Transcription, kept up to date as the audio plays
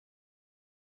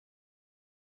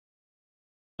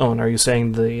Oh, and are you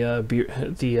saying the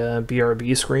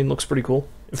BRB screen looks pretty cool?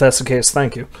 If that's the case,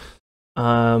 thank you.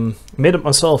 Made it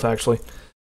myself, actually.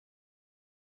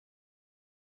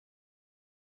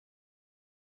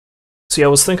 See, I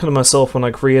was thinking to myself when I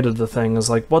created the thing,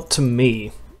 is like, what to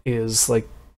me is like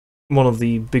one of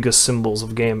the biggest symbols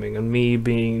of gaming, and me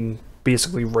being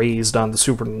basically raised on the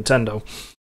Super Nintendo.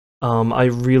 I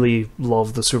really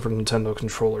love the Super Nintendo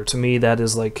controller. To me, that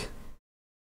is like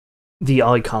the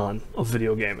icon of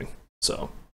video gaming.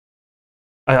 So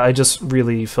I just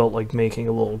really felt like making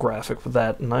a little graphic with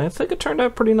that, and I think it turned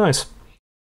out pretty nice.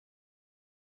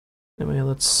 Anyway,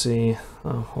 let's see.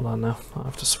 Oh, hold on now. I'll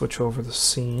have to switch over the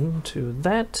scene to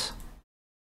that.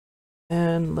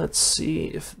 And let's see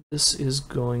if this is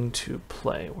going to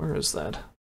play. Where is that?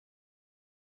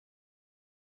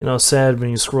 You know, sad when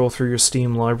you scroll through your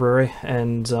Steam library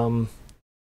and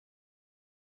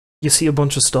you see a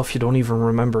bunch of stuff you don't even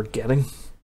remember getting.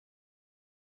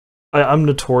 I'm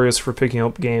notorious for picking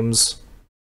up games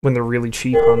when they're really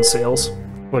cheap on sales,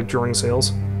 like during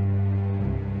sales.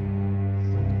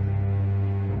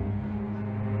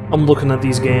 I'm looking at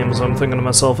these games, I'm thinking to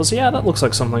myself, yeah, that looks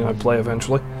like something I'd play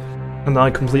eventually. And then I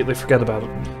completely forget about it.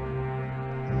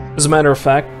 As a matter of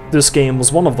fact, this game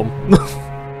was one of them.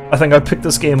 I think I picked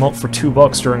this game up for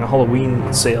 $2 during a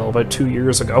Halloween sale about 2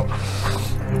 years ago.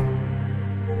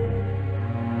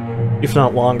 If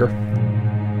not longer.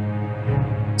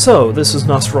 So, this is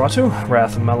Nosferatu,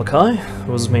 Wrath of Malachi. It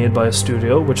was made by a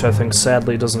studio, which I think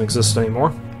sadly doesn't exist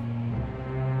anymore.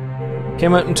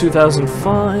 Came out in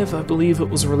 2005, I believe it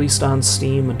was released on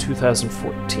Steam in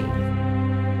 2014.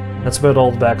 That's about all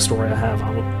the backstory I have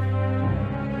on it.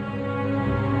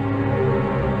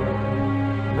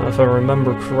 Now, if I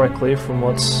remember correctly from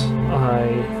what I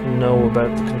know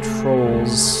about the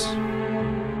controls...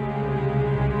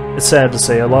 It's sad to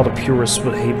say, a lot of purists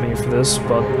would hate me for this,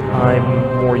 but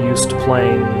I'm more used to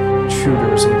playing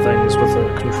shooters and things with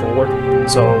a controller,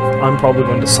 so I'm probably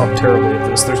going to suck terribly at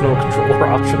this. There's no controller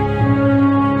option.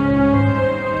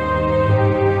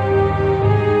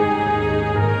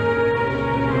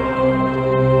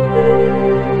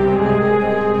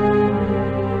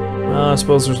 I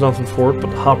suppose there's nothing for it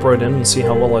but hop right in and see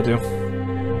how well I do.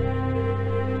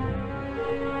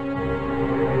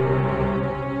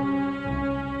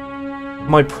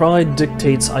 My pride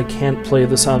dictates I can't play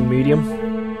this on medium.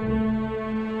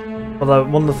 But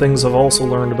one of the things I've also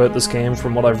learned about this game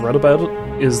from what I've read about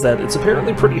it is that it's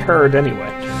apparently pretty hard anyway.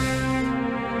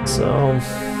 So...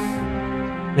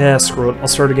 yeah, screw it. I'll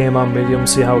start a game on medium,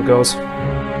 see how it goes.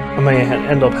 I may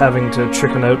end up having to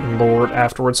chicken out and lower it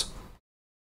afterwards.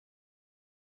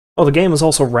 Oh, the game is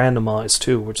also randomized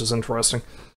too, which is interesting.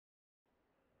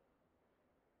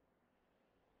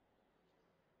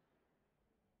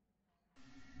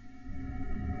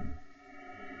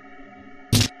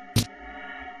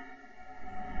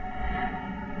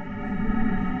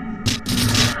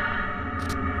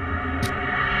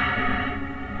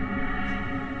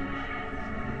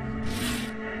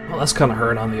 Well, that's kind of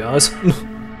hurt on the eyes.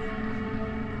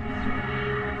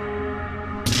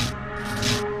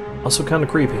 Also kind of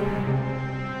creepy.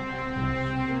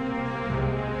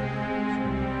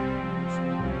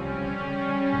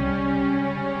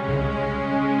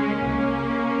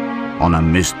 On a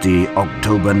misty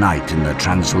October night in the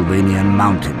Transylvanian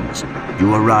mountains,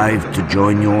 you arrive to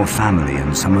join your family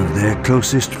and some of their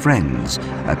closest friends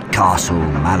at Castle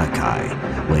Malachi,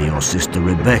 where your sister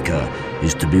Rebecca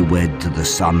is to be wed to the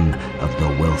son of the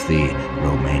wealthy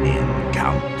Romanian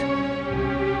count.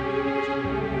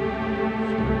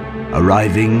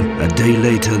 Arriving a day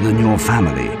later than your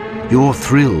family, you're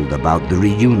thrilled about the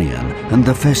reunion and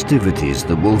the festivities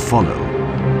that will follow.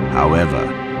 However,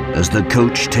 as the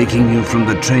coach taking you from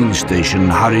the train station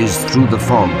hurries through the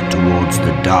fog towards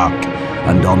the dark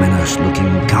and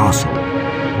ominous-looking castle,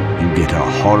 you get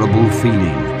a horrible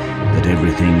feeling that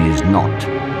everything is not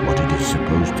what it is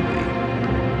supposed to be.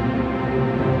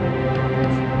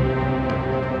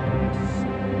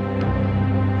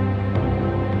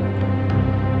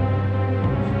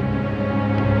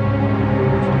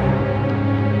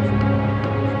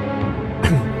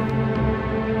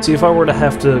 See, if I were to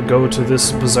have to go to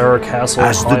this bizarre castle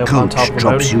as the coach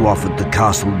drops you off at the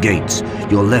castle gates,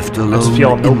 you're left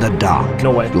alone in the dark, no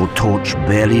way. Your torch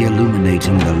barely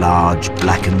illuminating the large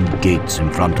blackened gates in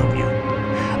front of you.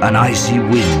 An icy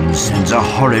wind sends a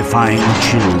horrifying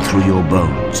chill through your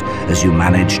bones as you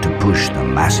manage to push the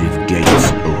massive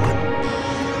gates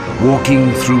open.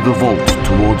 Walking through the vault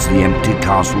towards the empty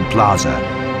castle plaza,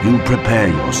 you prepare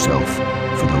yourself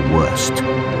for the worst.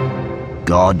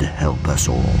 God help us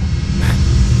all.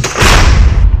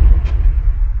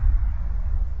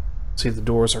 See, the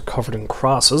doors are covered in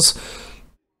crosses.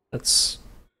 That's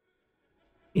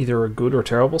either a good or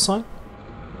terrible sign.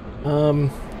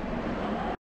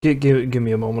 Give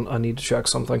me a moment. I need to check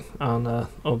something on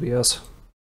OBS.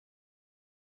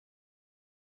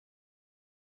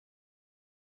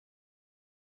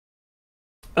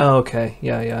 Okay,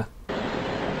 yeah.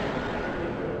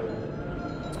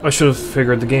 I should have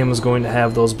figured the game was going to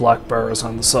have those black bars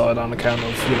on the side on account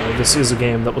of, you know, this is a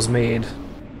game that was made.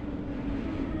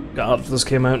 God, if this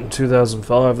came out in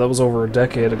 2005, that was over a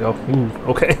decade ago. Ooh,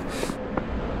 okay.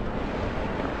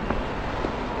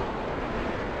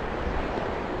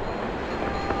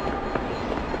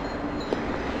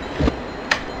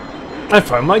 I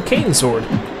found my cane sword.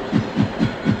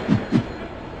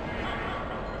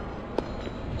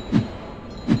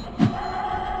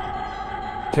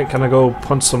 Can I go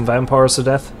punch some vampires to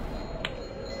death?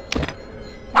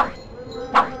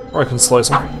 Or I can slice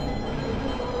them.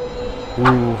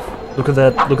 Ooh, look at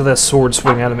that sword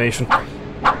swing animation.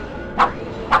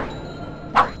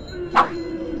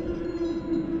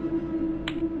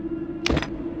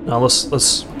 Now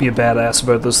let's be a badass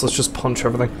about this. Let's just punch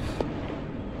everything.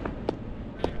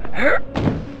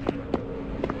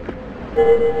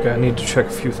 Okay, I need to check a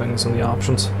few things in the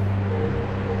options.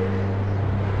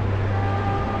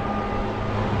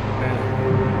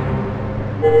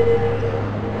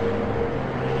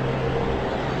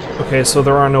 Okay, so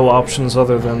there are no options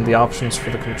other than the options for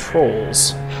the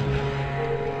controls.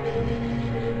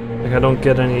 Like, I don't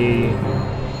get any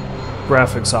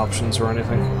graphics options or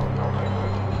anything.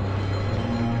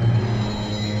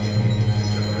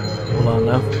 Hold on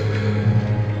now.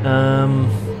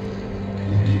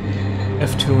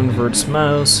 F2 inverts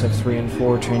mouse, F3 and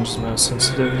 4 changes mouse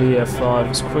sensitivity,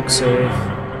 F5 is quick save,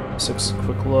 F6 is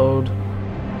quick load.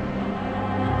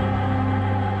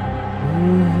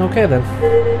 Okay then.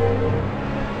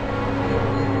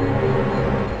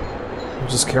 I'll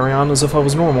just carry on as if I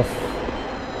was normal.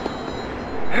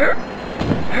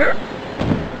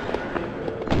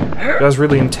 The guy's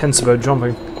really intense about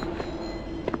jumping.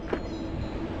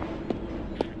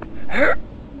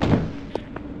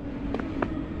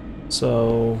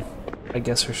 So, I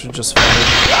guess I should just fight.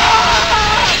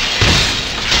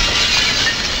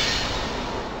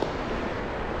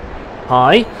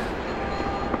 Hi?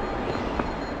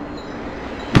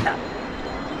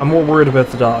 I'm more worried about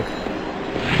the dog.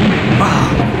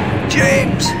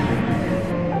 James!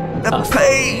 The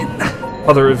pain!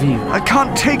 Father Aviv. I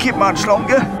can't take it much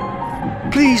longer.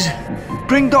 Please,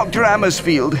 bring Dr.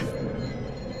 Amersfield.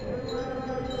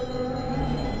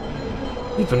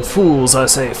 Even fools, I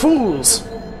say, fools!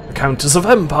 The Count is a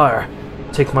vampire.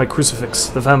 Take my crucifix.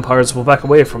 The vampires will back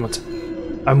away from it.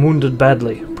 I'm wounded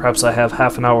badly. Perhaps I have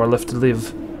half an hour left to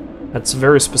live. That's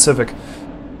very specific.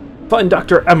 Find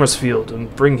Dr. Amersfield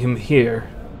and bring him here,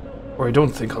 or I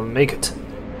don't think I'll make it.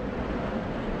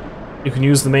 You can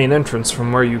use the main entrance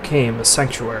from where you came as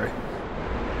sanctuary.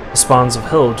 The spawns of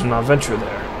hell do not venture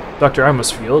there. Dr.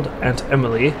 Amersfield, Aunt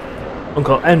Emily,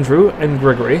 Uncle Andrew, and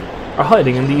Gregory are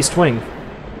hiding in the East Wing.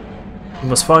 You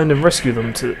must find and rescue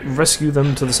them to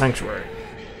the sanctuary.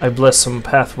 I bless some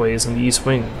pathways in the East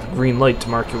Wing with a green light to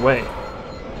mark your way.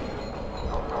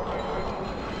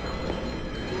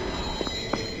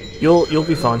 You'll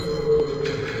be fine.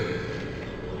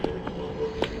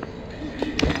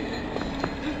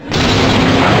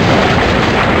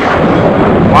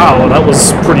 Wow, that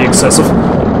was pretty excessive.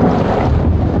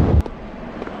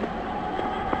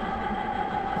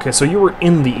 Okay, so you were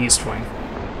in the East Wing.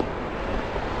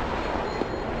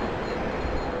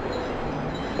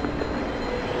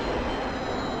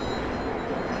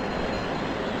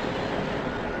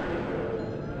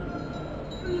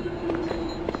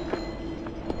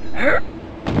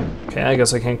 Okay, I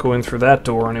guess I can't go in through that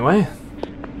door anyway.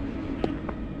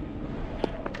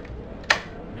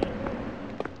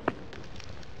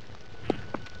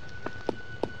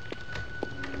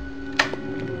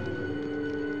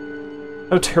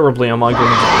 How terribly am I going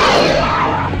to...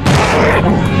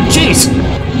 Jeez!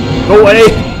 Go away!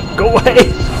 Go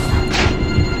away!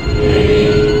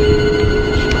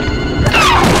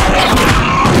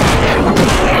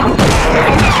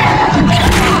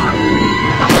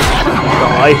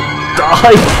 Die!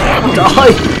 Die!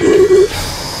 Die!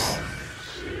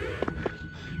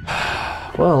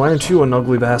 Well, aren't you an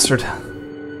ugly bastard?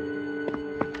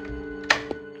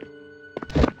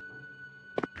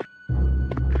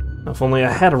 If only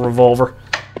I had a revolver.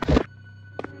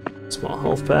 Small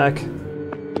health pack.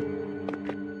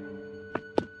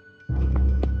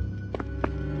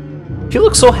 You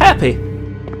look so happy!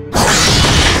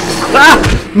 Ah!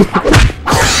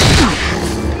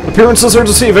 Appearances are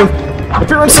deceiving!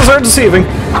 Appearances are deceiving!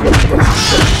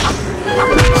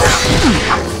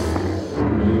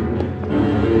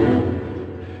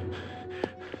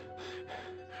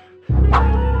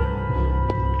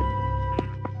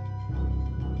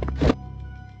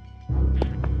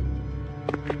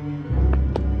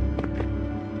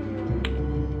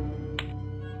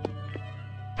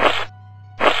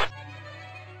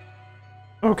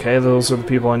 Okay, those are the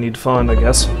people I need to find, I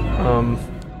guess.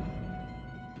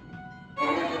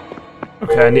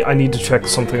 Okay, I need to check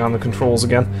something on the controls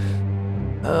again.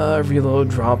 Reload,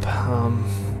 drop,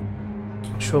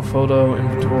 show photo,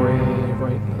 inventory,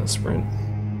 right, sprint.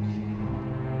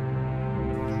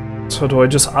 So do I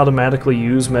just automatically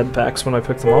use med packs when I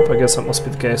pick them up? I guess that must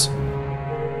be the case.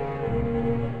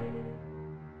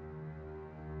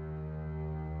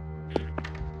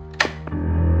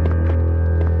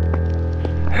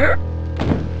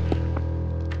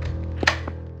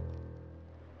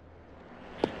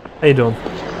 How you doing?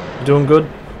 You doing good?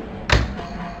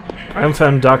 I haven't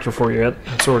found a doctor for you yet,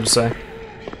 that's what to say.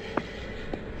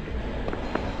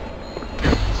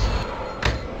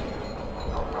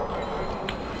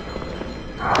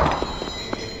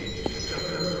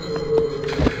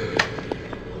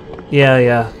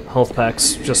 Yeah, health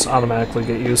packs just automatically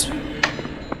get used.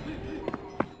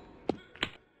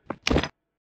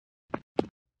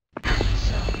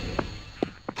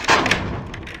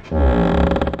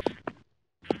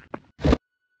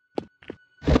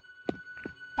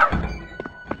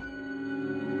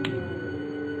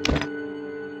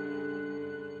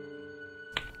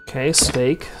 Okay,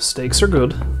 steak. Steaks are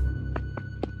good.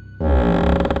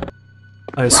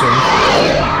 I assume.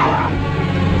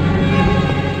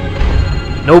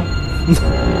 Nope.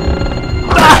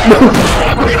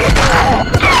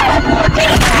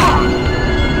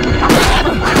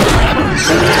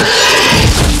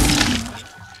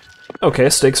 Okay,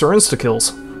 steaks are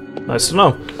insta-kills. Nice to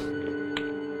know.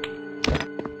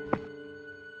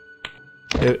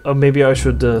 Maybe I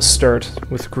should start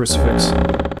with the crucifix.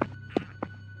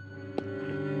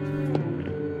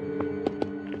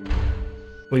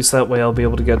 At least that way I'll be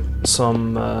able to get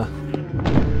some,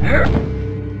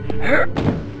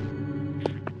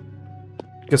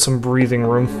 get some breathing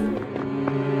room.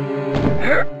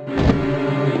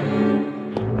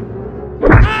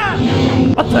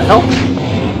 What the hell?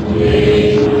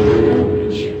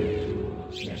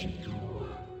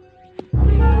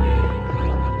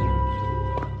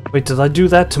 Wait, did I do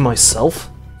that to myself?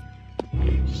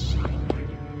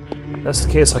 If that's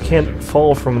the case, I can't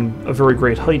fall from a very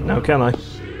great height now, can I?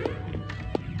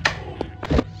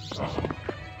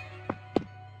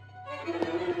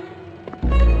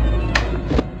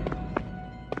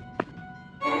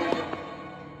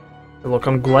 Look,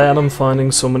 I'm glad I'm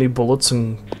finding so many bullets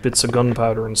and bits of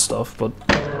gunpowder and stuff, but...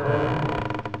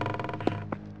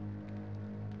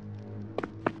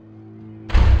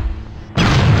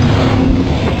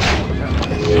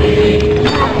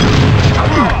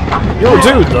 Yo,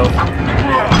 dude, though!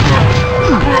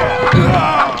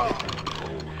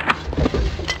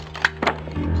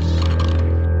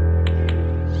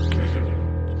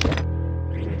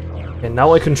 And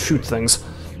now I can shoot things.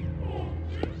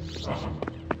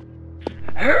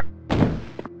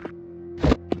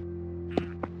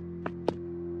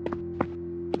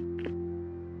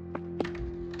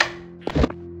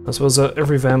 I suppose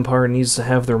every vampire needs to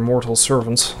have their mortal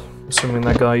servants, assuming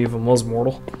that guy even was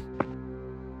mortal.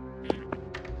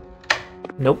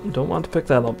 Nope, don't want to pick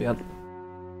that up yet.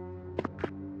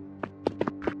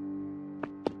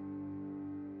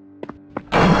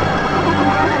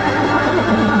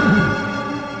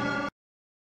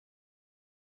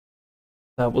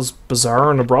 That was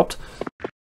bizarre and abrupt.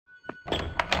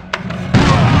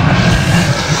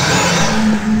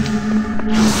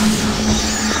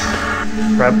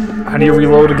 Crap, how do you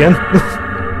reload again?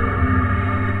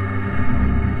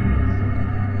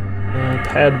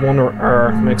 Pad 1 or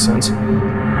R, makes sense.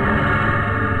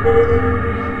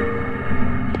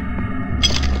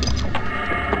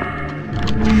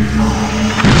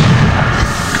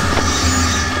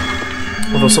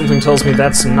 Although something tells me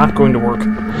that's not going to work.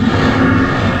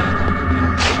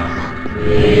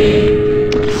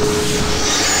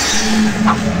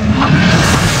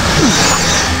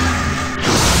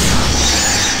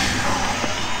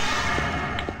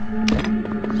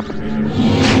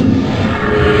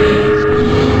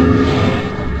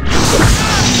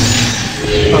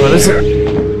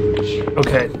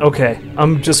 Okay,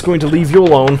 I'm just going to leave you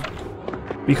alone.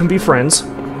 We can be friends.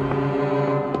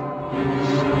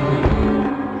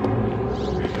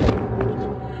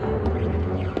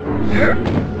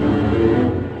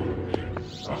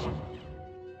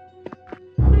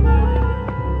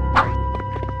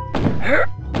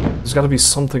 There's gotta be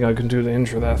something I can do to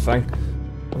injure that thing.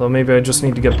 Although maybe I just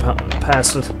need to get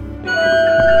past it.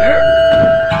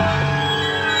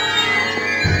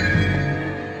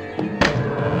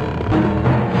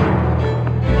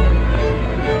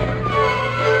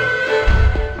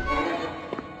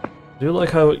 I do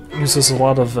like how it uses a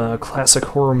lot of classic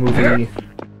horror movie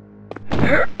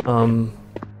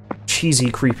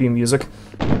cheesy, creepy music.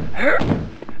 I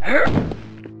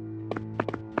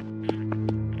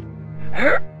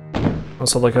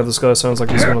also like how this guy sounds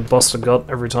like he's gonna bust a gut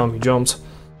every time he jumps.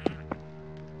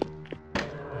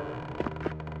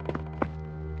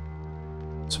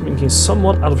 So I mean, he's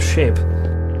somewhat out of shape.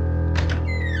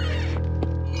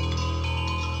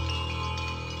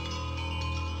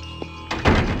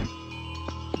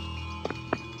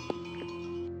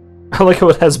 I like how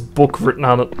it has book written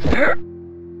on it.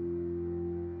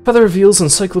 Feather reveals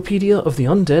Encyclopedia of the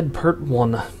Undead Part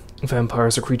 1.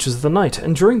 Vampires are creatures of the night,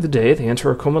 and during the day they enter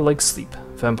a coma-like sleep.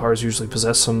 Vampires usually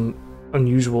possess some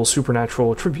unusual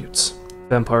supernatural attributes.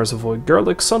 Vampires avoid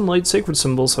garlic, sunlight, sacred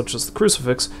symbols such as the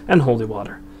crucifix, and holy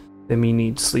water. They may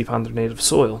need to sleep on their native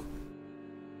soil.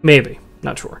 Maybe,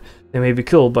 not sure. They may be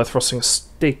killed by thrusting a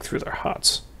stake through their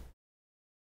hearts.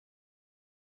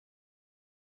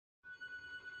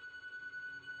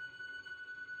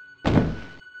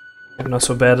 I'm not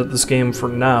so bad at this game for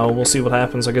now. We'll see what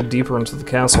happens as I get deeper into the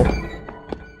castle.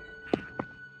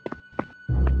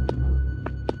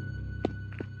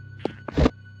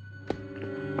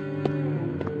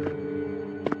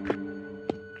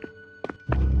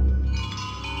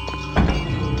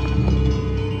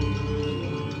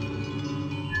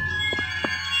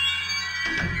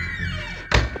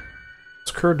 It's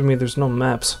occurred to me there's no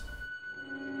maps.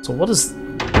 So what is...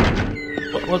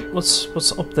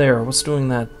 What's up there? What's doing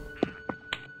that?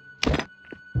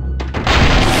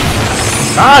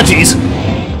 Ah, jeez!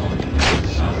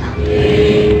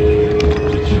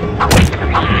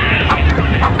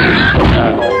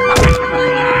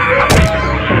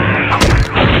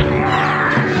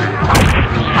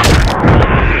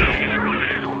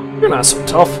 You're not so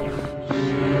tough.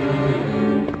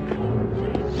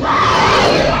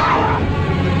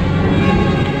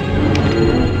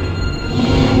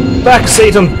 Back,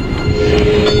 Satan!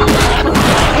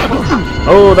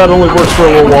 Oh, that only works for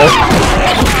a little while.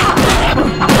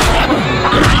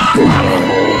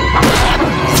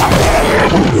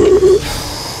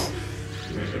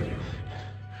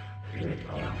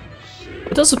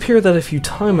 It does appear that if you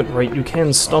time it right, you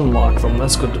can stun lock them.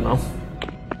 That's good to know.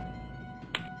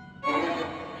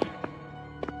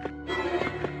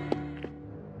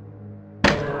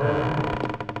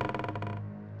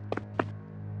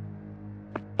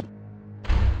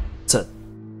 It's a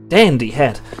dandy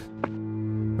hat.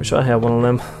 Wish I had one of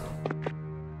them.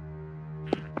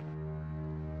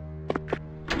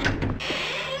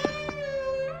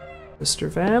 Mr.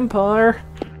 Vampire.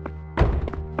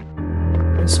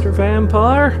 Mr.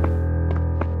 Vampire?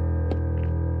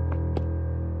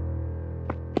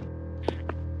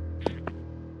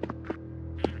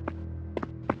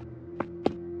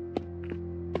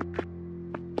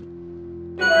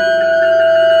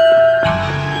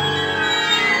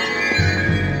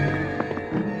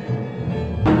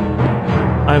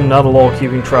 I'm not at all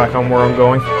keeping track on where I'm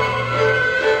going.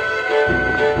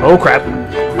 Oh crap.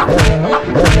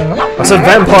 I said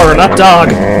vampire, not dog!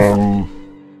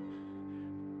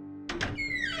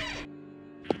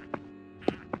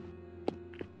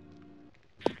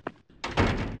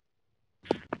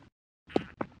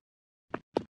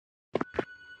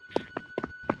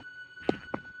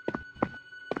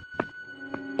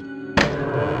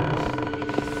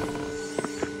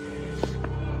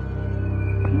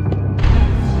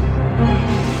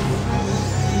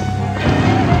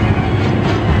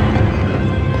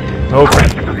 Oh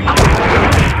crap.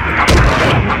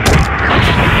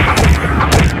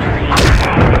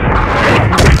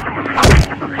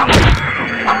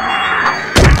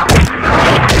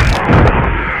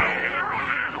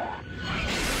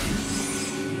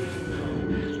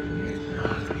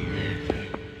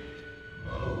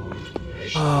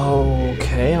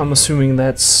 Okay, I'm assuming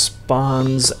that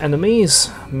spawns enemies,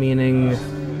 meaning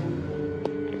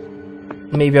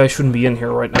maybe I shouldn't be in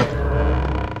here right now.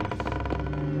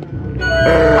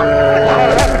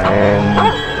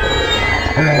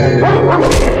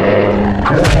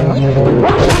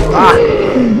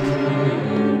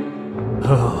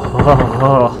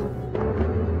 Ah!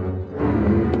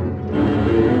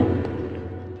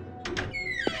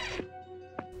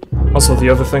 Also, the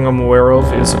other thing I'm aware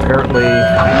of is apparently...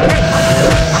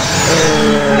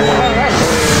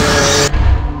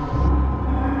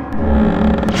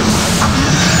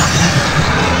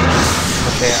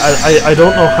 Okay, I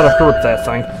don't know how to hurt that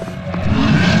thing.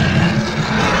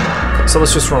 So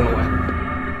let's just run away.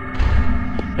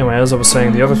 Anyway, as I was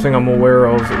saying, the other thing I'm aware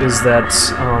of is that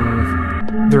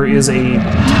there is a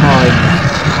time...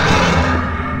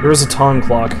 There is a time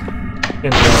clock in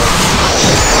the...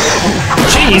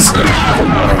 Jeez!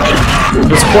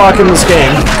 There's a clock in this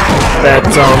game that,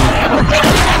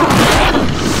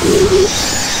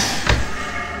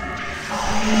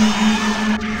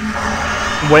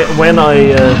 when I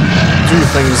do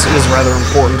things is rather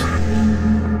important.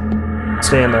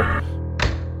 Stay in there.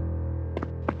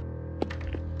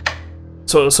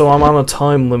 So I'm on a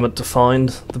time limit to find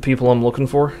the people I'm looking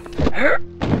for.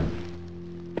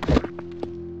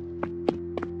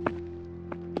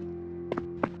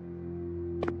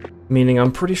 Meaning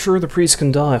I'm pretty sure the priest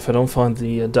can die if I don't find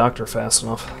the doctor fast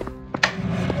enough.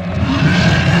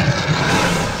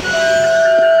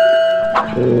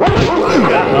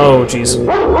 Oh, jeez.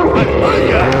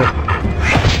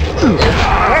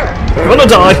 I'm gonna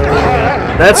die!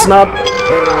 That's not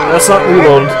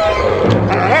reloaded.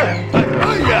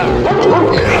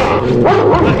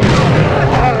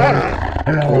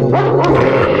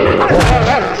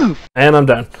 And I'm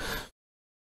done.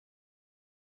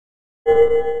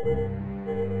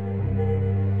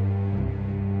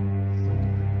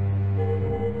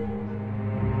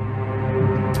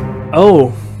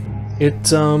 Oh,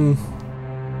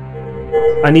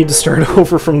 I need to start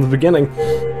over from the beginning.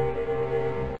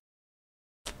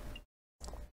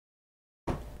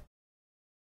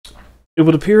 It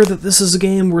would appear that this is a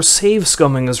game where save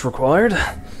scumming is required.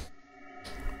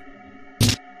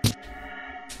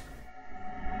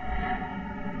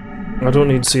 I don't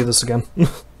need to see this again.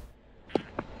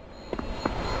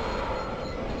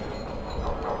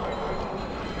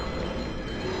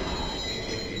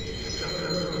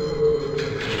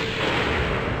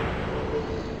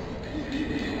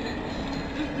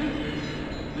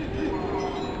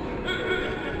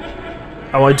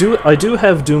 Oh, I do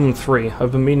have Doom 3.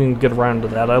 I've been meaning to get around to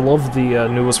that. I love the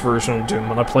newest version of Doom,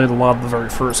 and I played a lot of the very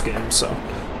first game, so...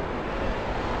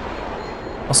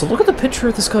 Also, look at the picture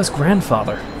of this guy's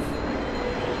grandfather.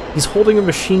 He's holding a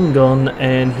machine gun,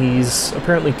 and he's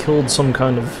apparently killed some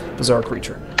kind of bizarre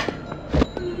creature.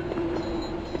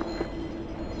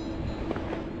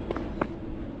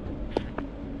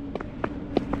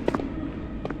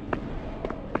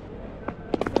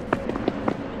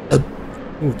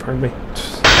 Ooh, pardon me.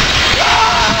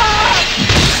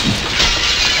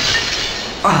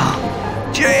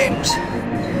 Oh, James!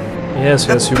 Yes,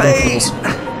 you've been fools.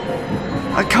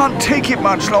 I can't take it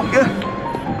much longer.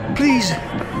 Please,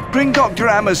 bring Dr.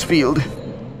 Amersfield.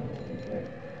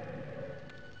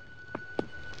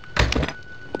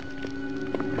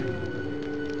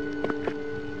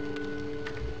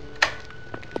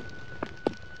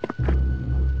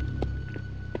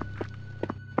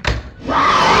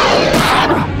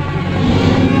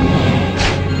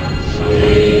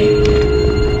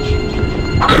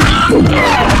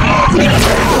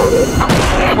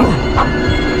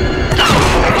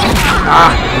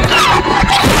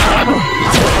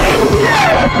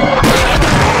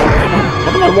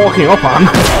 What am I walking up on?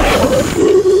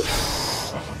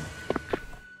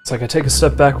 It's like I take a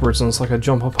step backwards and it's like I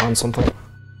jump up on something.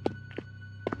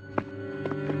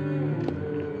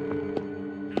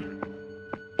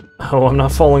 Oh, I'm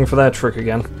not falling for that trick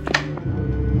again.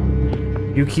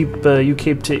 You keep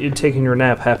taking your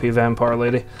nap, happy vampire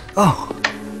lady. Oh.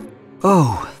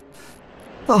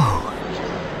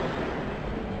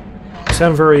 You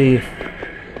sound very...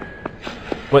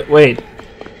 Wait.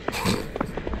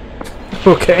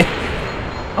 Okay.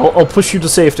 I'll push you to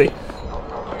safety.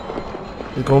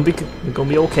 You're gonna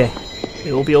be okay.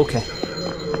 It'll be okay.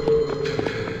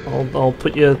 I'll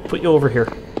put you over here.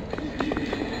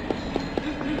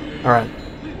 All right.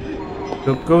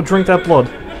 Go drink that blood.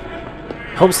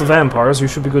 Helps the vampires. You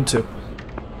should be good too.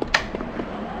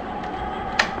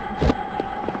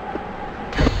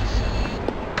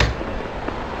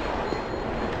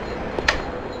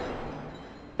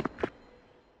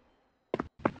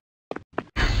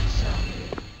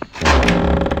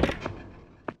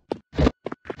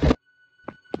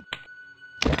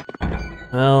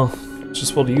 Well,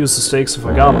 just able to use the stakes if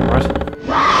I got them, right?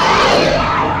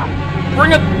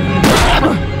 Bring it!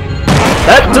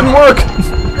 That didn't work!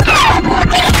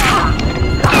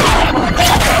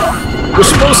 We're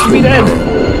supposed to be dead!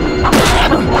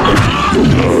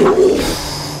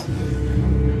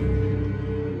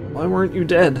 Why weren't you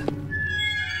dead?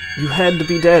 You had to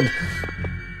be dead.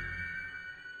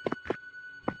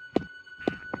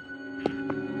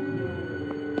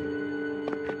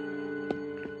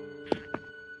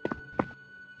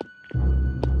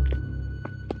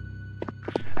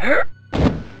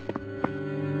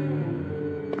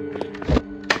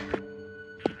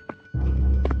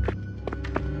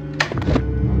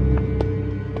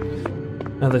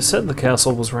 Now, they said the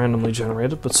castle was randomly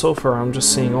generated, but so far I'm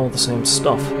just seeing all the same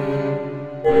stuff.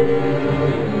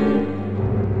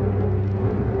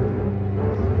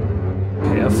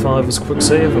 Okay, F5 is quick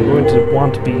save. I'm going to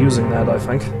want to be using that, I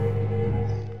think.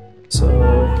 So...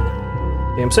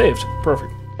 game saved.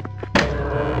 Perfect.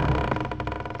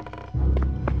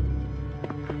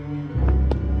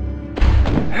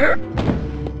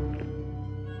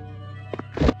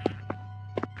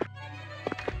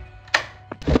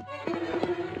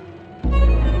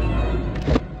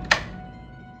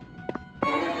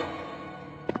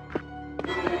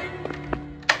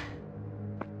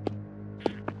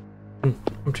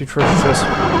 Empty treasure chest.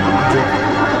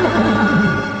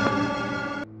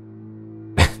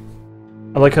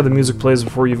 I like how the music plays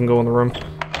before you even go in the room.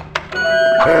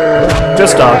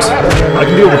 Just dogs. I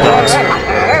can deal with dogs.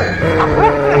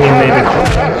 I mean, maybe.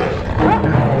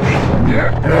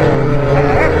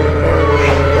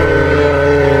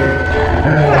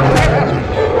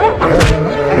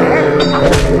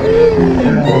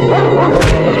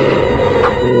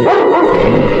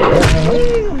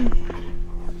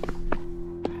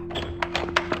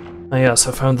 Ah yes,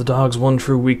 I found the dog's one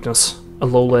true weakness. A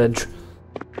low ledge.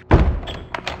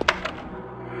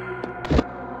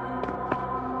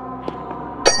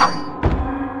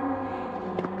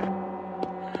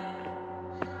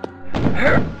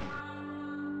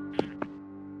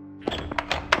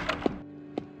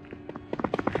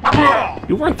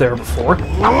 You weren't there before.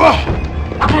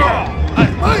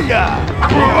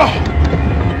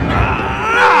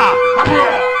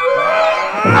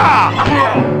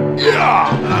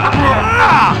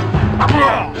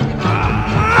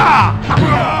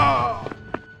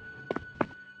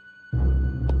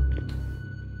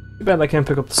 Too bad I can't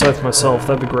pick up the scythe myself,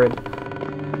 that'd be great.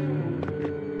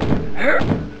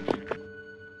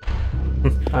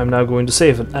 I'm now going to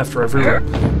save it after every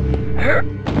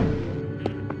run.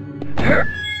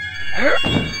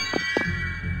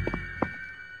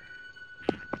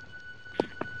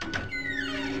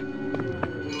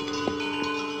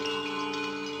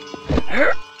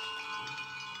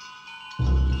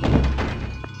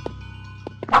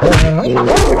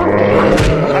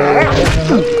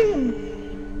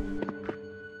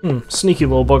 Sneaky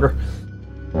little bugger.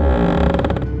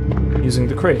 Using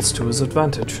the crates to his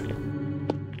advantage.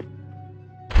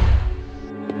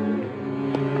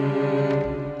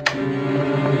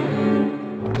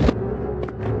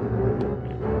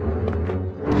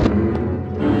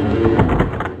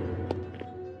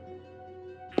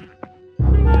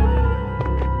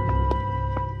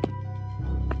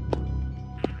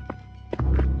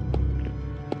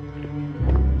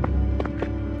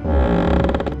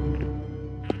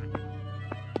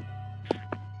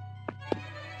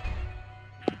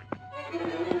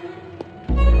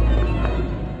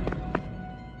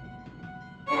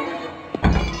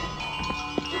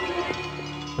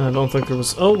 I don't think there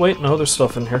was... Oh, wait, no, there's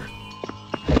stuff in here.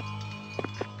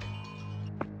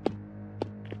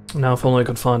 Now, if only I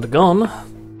could find a gun. Oh,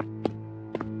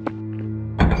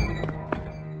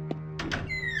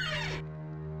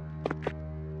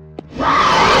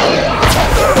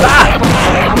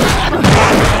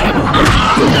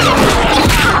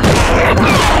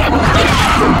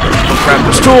 crap,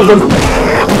 there's two of them!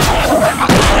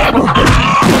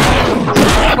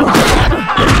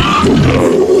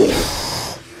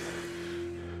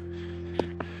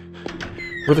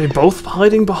 Were they both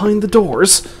hiding behind the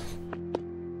doors?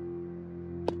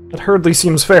 That hardly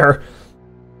seems fair.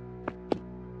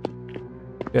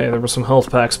 Okay, there were some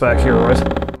health packs back here, right?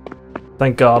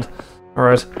 Thank God.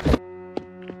 Alright.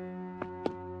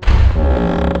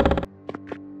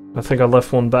 I think I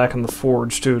left one back in the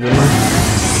forge too, didn't I?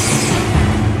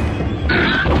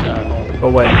 Oh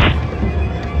wait.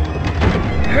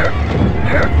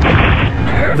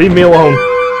 Leave me alone.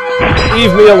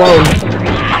 Leave me alone.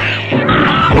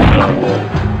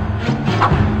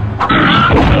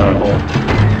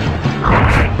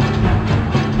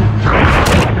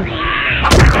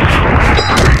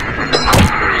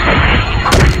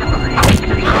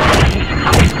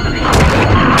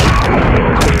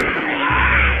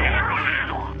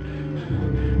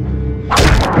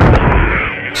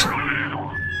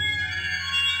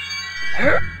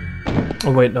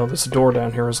 Oh wait, no, there's a door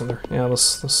down here, isn't there? Yeah,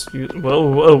 let's use...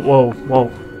 Whoa,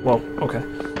 okay.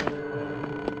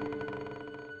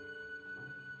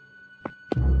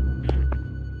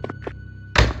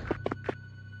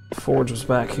 The forge was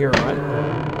back here, right?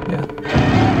 Yeah.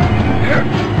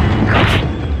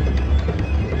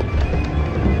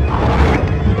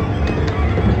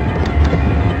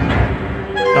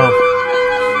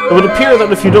 Oh. It would appear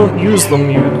that if you don't use them,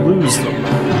 you lose them.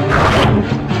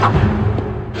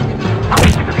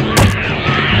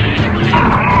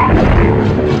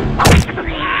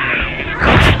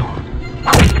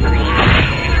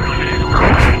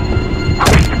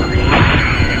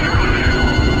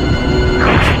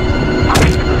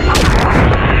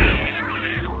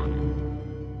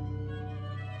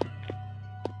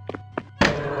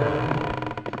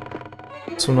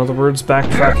 So in other words,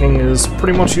 backtracking is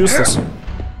pretty much useless.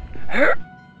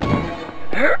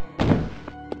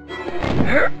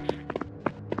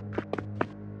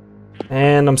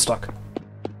 I'm stuck.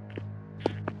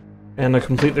 And I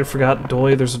completely forgot,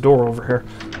 doy, there's a door over here.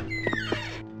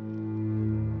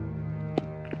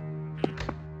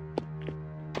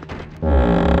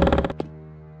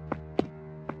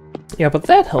 Yeah, but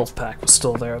that health pack was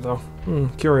still there, though.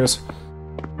 Curious.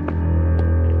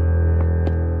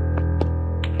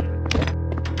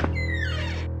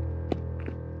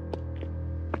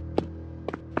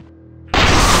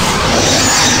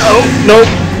 Oh, no!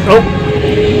 Oh!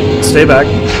 Stay back.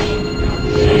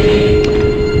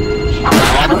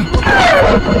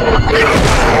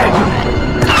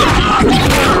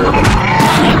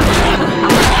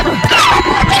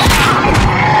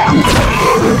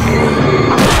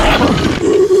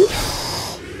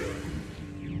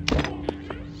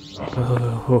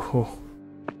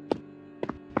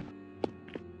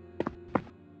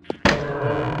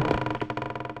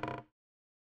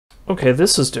 Okay,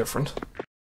 this is different.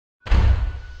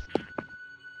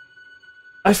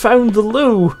 I found the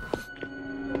loo!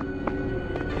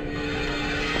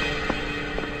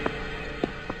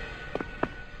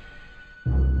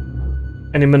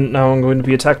 Any minute now I'm going to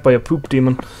be attacked by a poop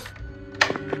demon.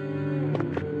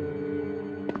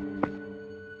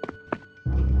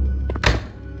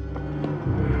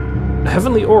 A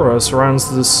heavenly aura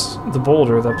surrounds the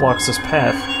boulder that blocks this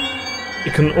path.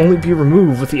 It can only be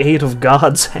removed with the aid of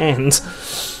God's hand.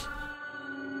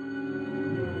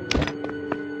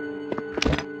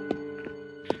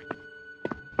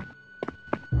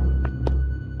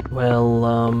 Well,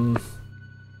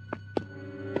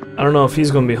 I don't know if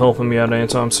he's gonna be helping me out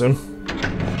anytime soon.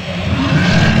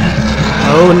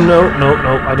 Oh, no,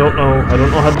 I don't know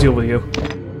how to deal with you.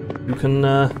 You can,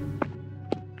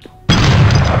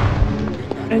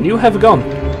 and you have a gun.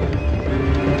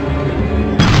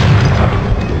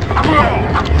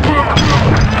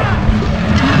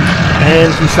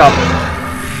 And he shot me.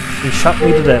 He shot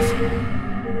me to death.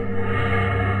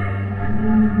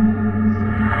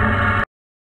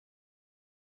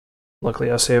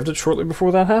 Luckily I saved it shortly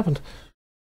before that happened.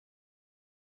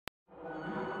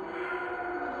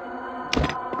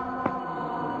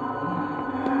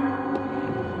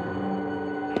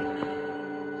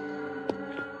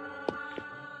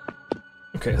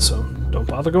 Okay, so don't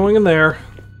bother going in there.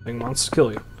 Thing wants to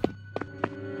kill you.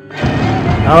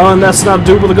 Oh, and that's not a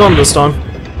dude with a gun this time.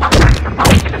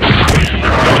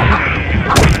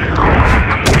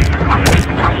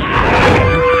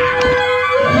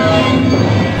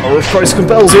 Oh, if Christ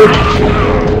compels you.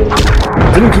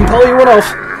 Didn't compel you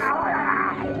enough.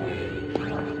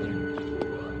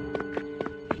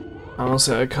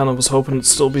 Honestly, I kind of was hoping it'd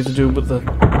still be the dude with the...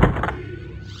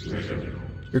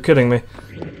 You're kidding me.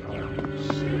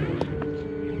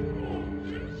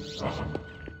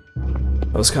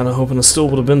 I was kind of hoping it still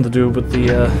would have been the dude with the,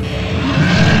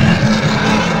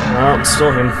 No, it's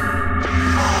still him.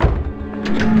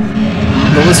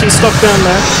 But was he stuck down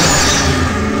there?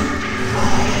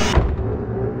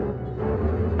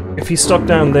 If he's stuck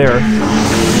down there,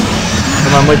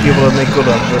 then I might be able to make good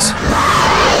out of this.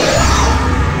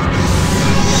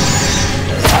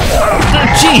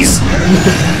 Jeez!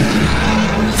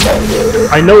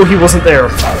 I know he wasn't there.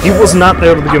 He was not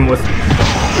there to begin with.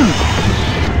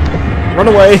 Run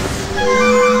away!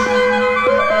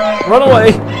 Run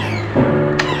away!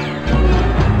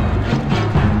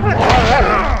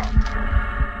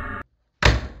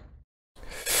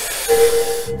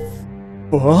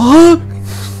 What?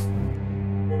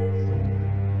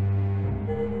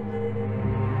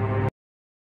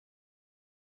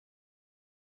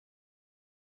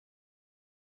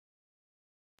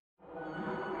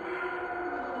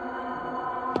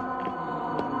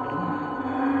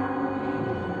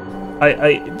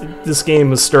 This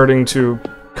game is starting to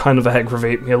kind of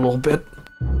aggravate me a little bit.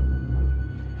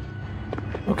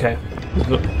 Okay.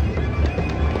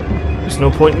 There's no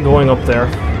point in going up there.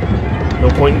 No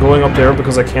point in going up there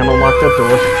because I can't unlock that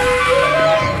door.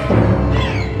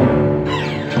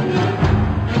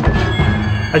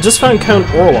 I just found Count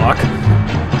Orlok.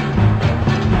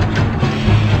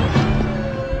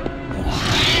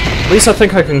 At least I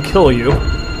think I can kill you.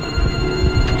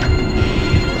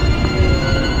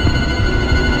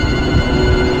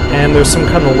 And there's some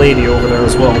kind of lady over there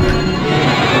as well.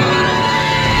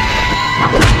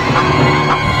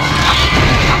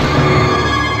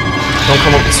 Don't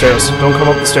come up the stairs. Don't come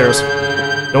up the stairs.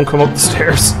 Don't come up the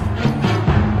stairs.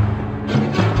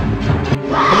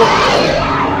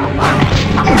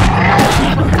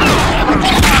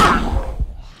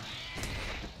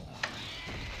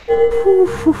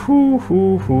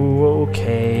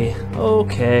 Okay.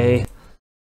 Okay.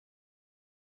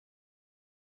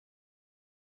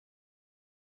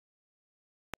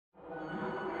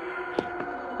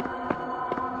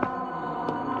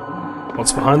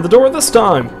 What's behind the door this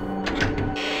time?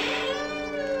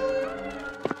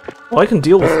 Well, I can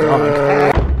deal with dog.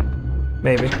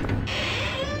 Maybe.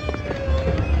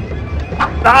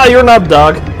 Ah, you're not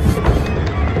dog.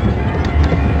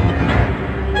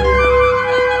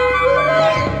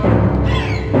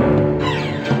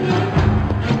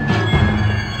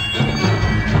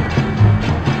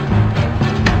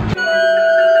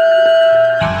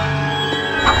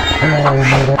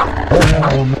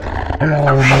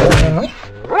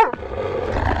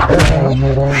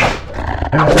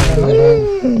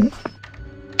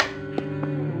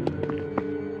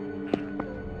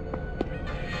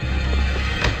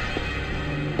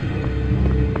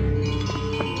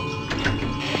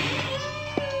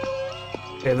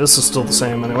 Okay, this is still the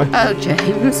same anyway. Oh,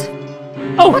 James.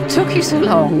 Oh! What took you so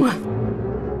long?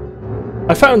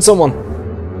 I found someone!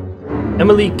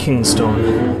 Emily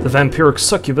Kingstone. The vampiric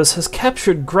succubus has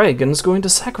captured Greg and is going to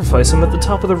sacrifice him at the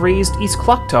top of the raised East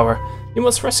Clock Tower. You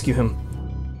must rescue him.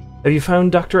 Have you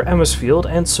found Dr. Emmersfield,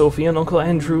 Aunt Sophie, and Uncle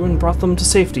Andrew and brought them to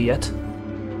safety yet?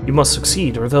 You must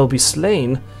succeed, or they'll be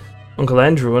slain. Uncle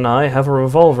Andrew and I have a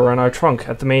revolver in our trunk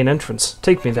at the main entrance.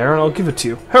 Take me there and I'll give it to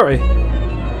you. Hurry!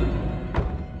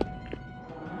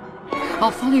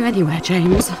 I'll follow you anywhere,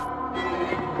 James.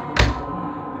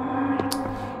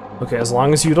 Okay, as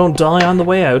long as you don't die on the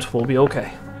way out, we'll be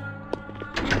okay.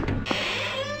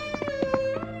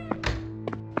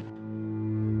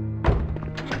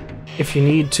 If you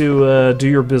need to do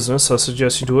your business, I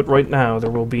suggest you do it right now. There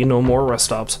will be no more rest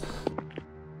stops.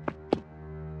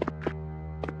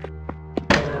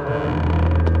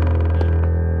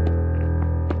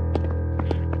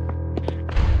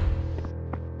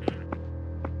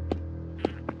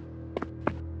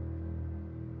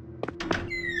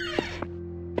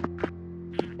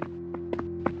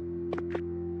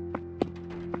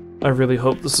 I really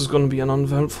hope this is going to be an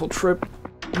uneventful trip.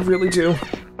 I really do.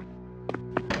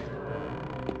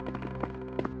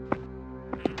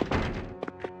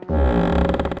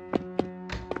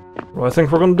 Well, I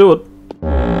think we're going to do it.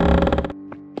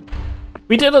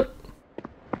 We did it!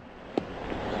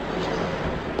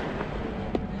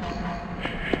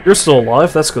 You're still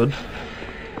alive, that's good.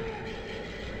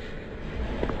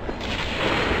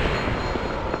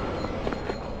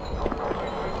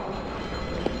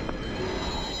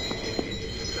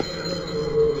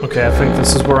 Okay, I think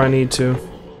this is where I need to.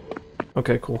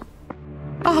 Okay, cool.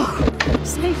 Oh,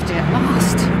 safety at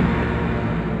last.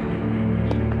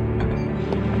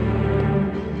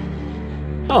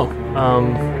 Oh,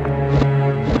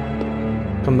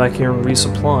 come back here and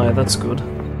resupply, that's good.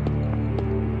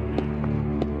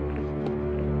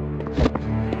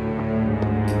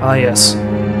 Ah yes.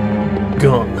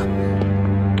 Gun.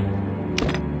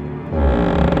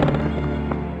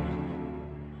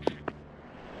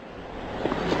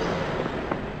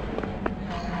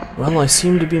 Well, I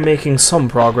seem to be making some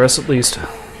progress, at least.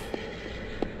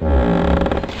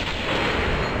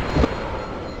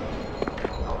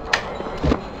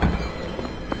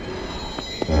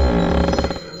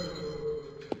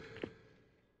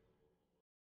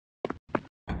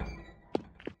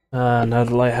 Now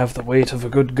that I have the weight of a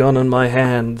good gun in my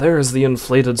hand, there's the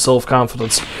inflated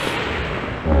self-confidence.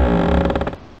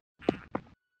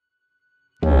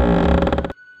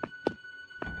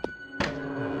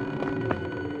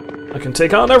 I can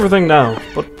take on everything now,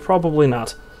 but probably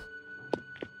not.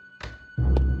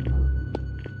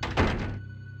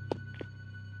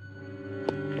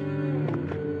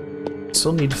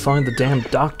 Still need to find the damn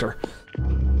doctor.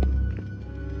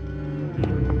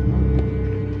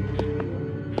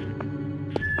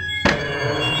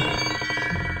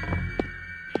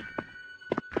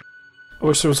 I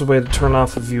wish there was a way to turn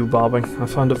off the view bobbing. I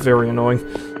find it very annoying.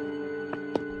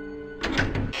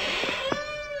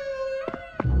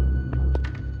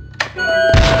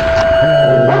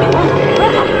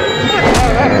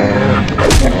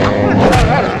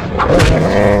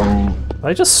 Did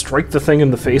I just strike the thing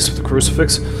in the face with the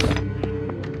crucifix?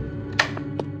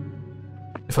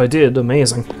 If I did,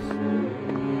 amazing.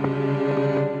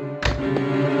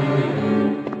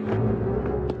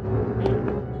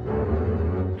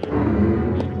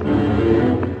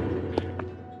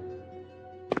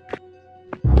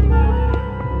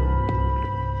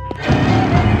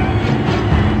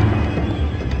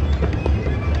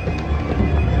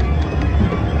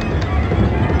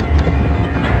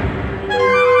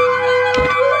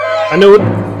 I knew it.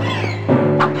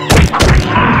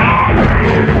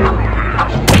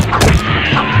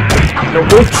 No,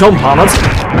 don't jump on it.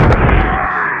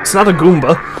 It's not a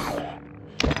Goomba.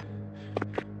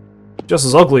 Just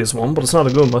as ugly as one, but it's not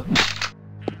a Goomba.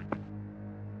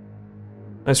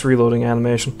 Nice reloading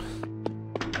animation.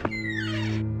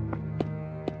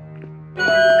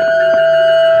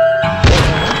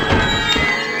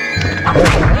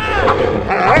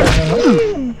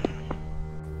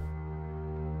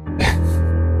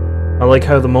 I like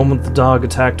how the moment the dog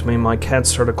attacked me, my cat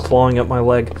started clawing at my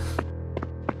leg.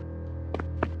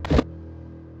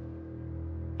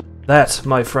 That,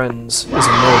 my friends, is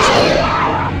emotion.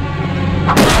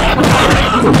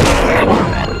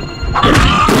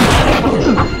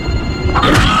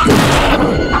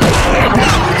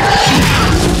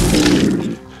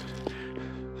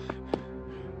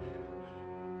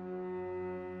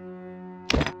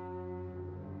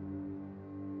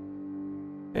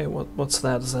 Hey, what's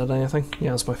that? Is that anything?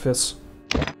 Yeah, it's my fists.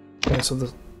 Okay, so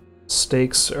the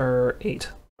stakes are 8.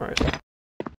 Alright.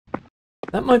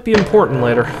 That might be important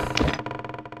later.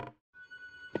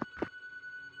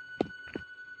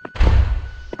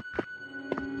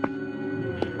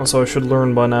 Also, I should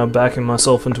learn by now backing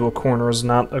myself into a corner is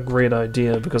not a great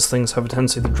idea, because things have a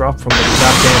tendency to drop from the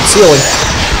goddamn ceiling.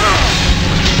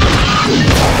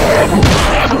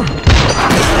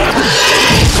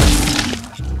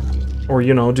 Or,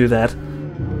 you know, do that.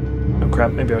 Oh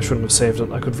crap, maybe I shouldn't have saved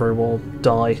it. I could very well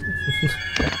die.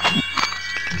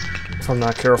 If I'm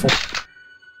not careful.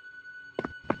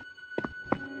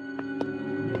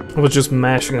 I was just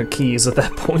mashing the keys at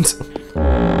that point.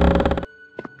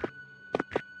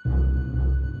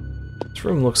 This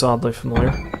room looks oddly familiar.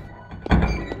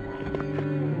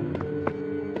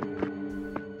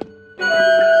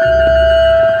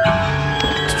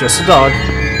 It's just a dog.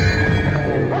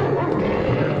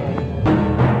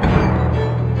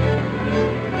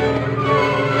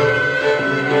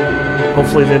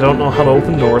 Hopefully they don't know how to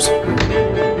open doors.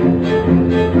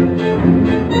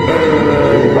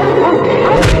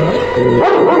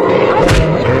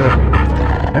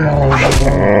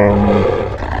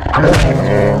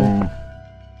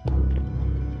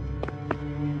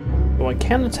 Well, I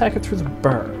can attack it through the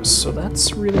bars, so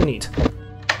that's really neat.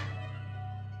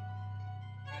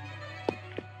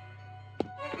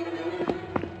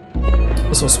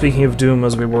 So speaking of Doom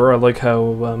as we were, I like how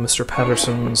Mr.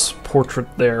 Patterson's portrait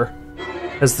there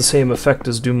has the same effect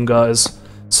as Doom Guy's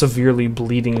severely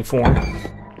bleeding form.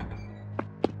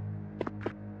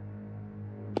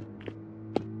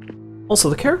 Also,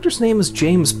 the character's name is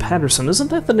James Patterson. Isn't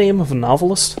that the name of a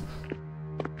novelist?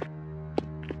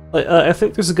 I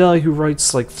think there's a guy who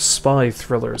writes, like, spy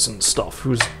thrillers and stuff,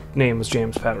 whose name is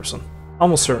James Patterson.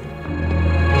 Almost certain.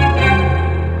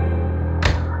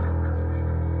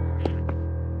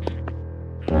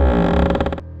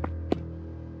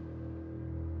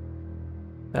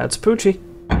 That's Poochie.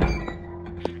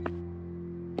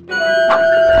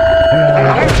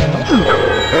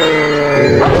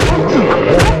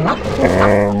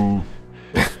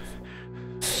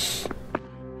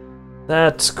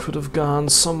 That could have gone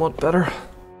somewhat better.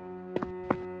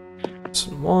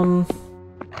 Some one.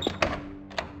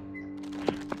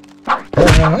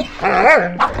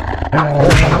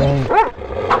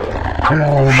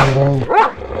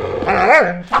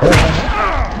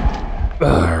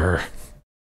 Arr.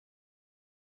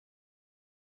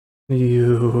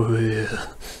 Yeah.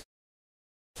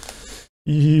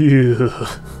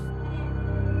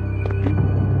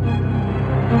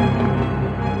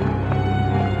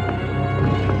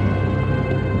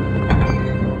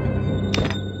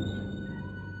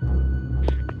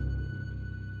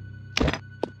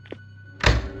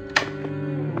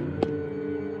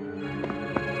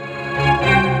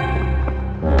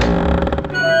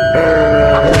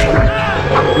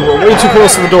 You were way too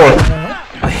close to the door.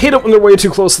 I hate it when they're way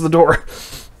too close to the door.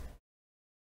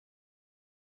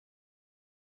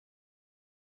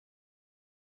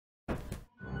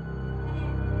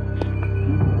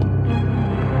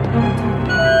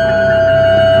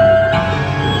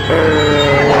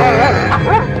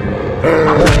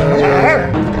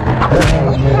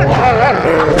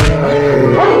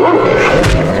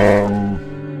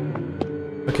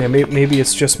 Okay, maybe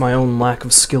it's just my own lack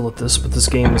of skill at this, but this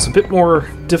game is a bit more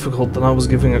difficult than I was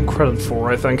giving it credit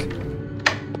for, I think.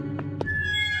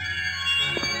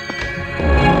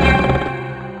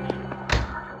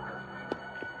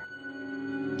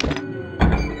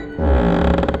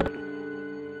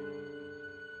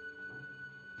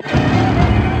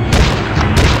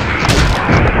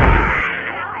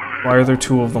 Why are there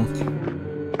two of them?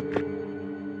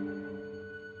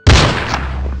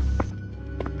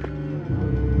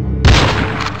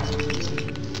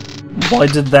 Why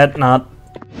did that not...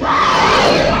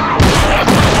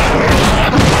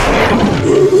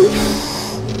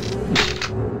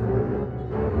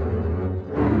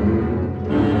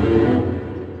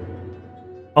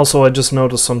 Also, I just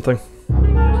noticed something.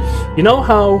 You know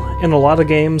how, in a lot of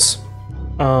games,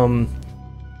 when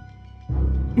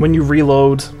you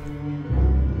reload,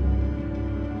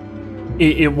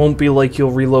 it won't be like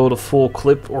you'll reload a full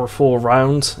clip or a full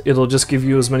round. It'll just give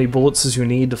you as many bullets as you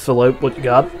need to fill out what you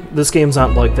got. This game's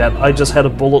not like that. I just had a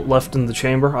bullet left in the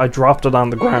chamber. I dropped it on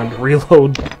the ground.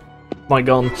 Reload my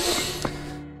gun.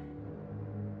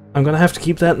 I'm gonna have to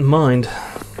keep that in mind.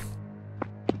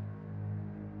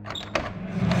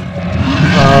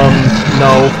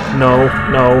 No, no,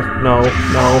 no, no,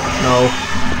 no, no.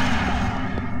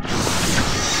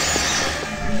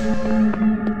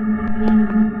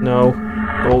 No.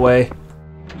 Go away.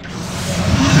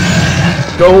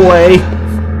 Go away!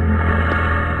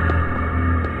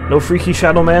 No freaky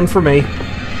shadow man for me.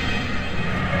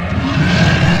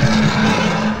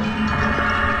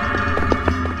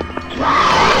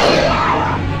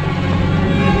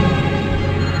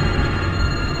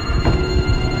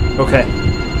 Okay.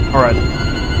 Alright.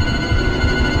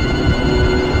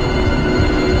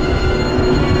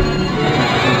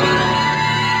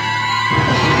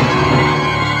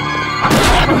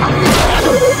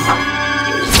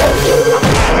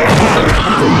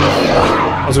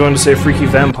 I was going to say freaky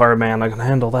vampire man, I can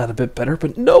handle that a bit better,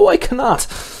 but no, I cannot!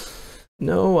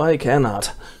 No, I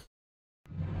cannot.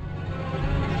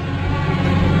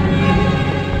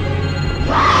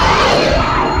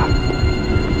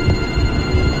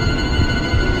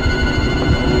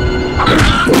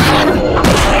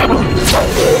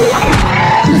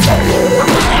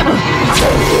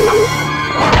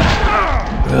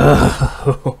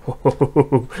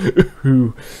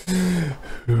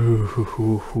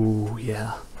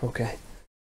 Yeah, okay.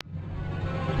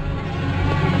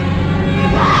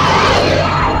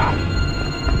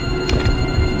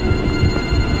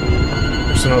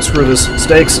 Just gonna screw this.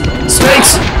 Stakes!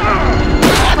 Stakes!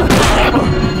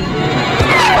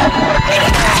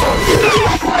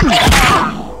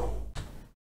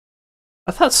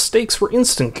 I thought stakes were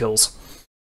instant kills.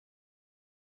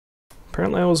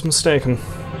 Apparently I was mistaken.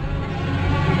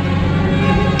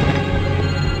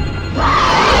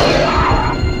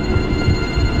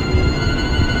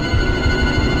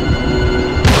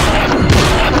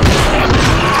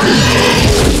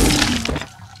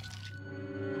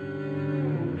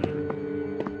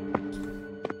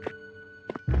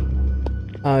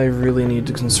 I really need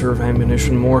to conserve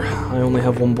ammunition more. I only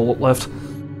have one bullet left.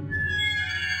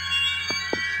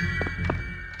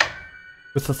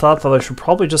 With the thought that I should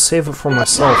probably just save it for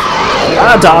myself.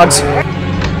 Ah, dogs!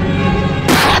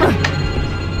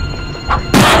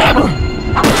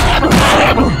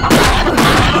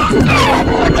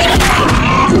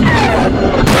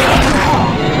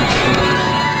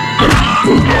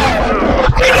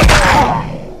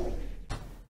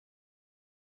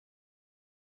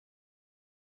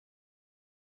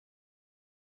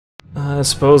 I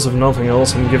suppose, if nothing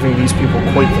else, I'm giving these people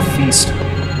quite the feast.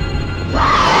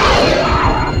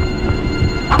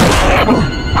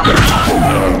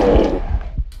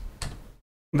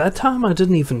 That time I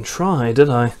didn't even try, did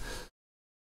I?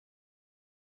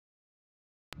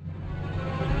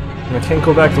 And I can't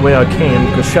go back the way I came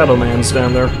because Shadow Man's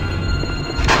down there.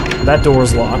 That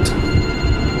door's locked.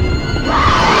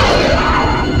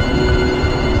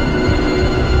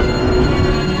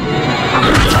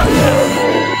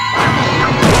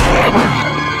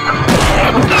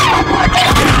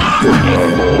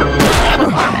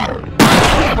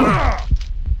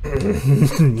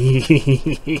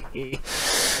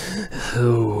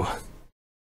 Ooh.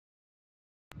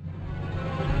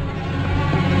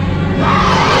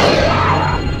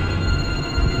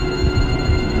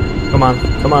 Come on,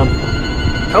 come on,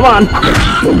 come on!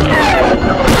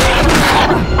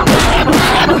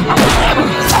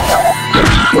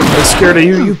 I'm scared of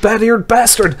you, you bat-eared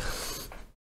bastard!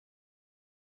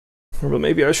 Or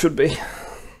maybe I should be.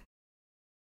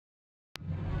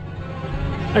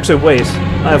 Actually, wait.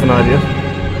 I have an idea.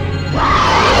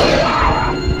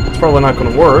 It's probably not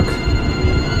going to work.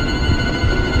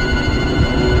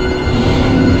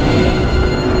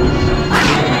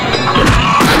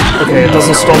 Okay, it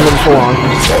doesn't stun them for long.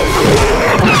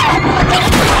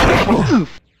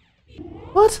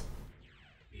 What?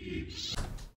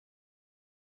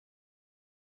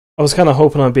 I was kind of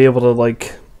hoping I'd be able to,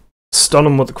 like, stun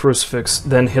him with the crucifix,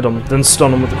 then hit him, then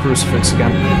stun him with the crucifix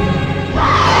again.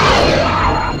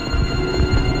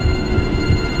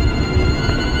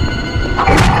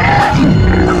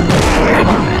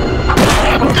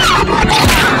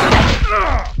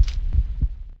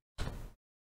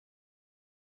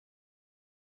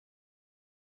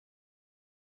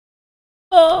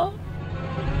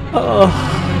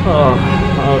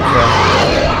 Okay.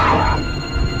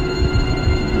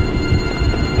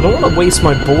 I don't want to waste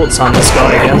my bullets on this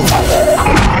guy again.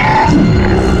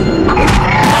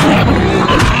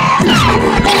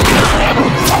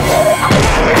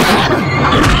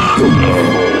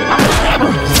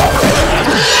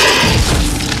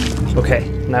 Okay,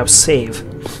 now save.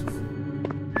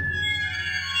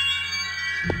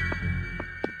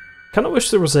 Kinda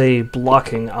wish there was a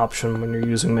blocking option when you're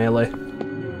using melee.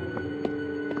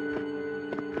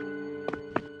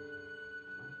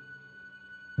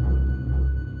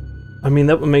 I mean,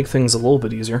 that would make things a little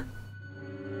bit easier.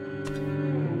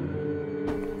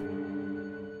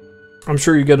 I'm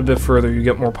sure you get a bit further, you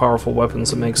get more powerful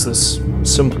weapons, it makes this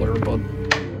simpler, but...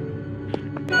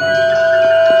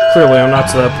 clearly I'm not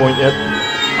to that point yet.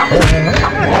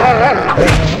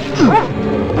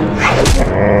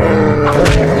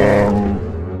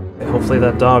 Okay, hopefully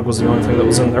that dog was the only thing that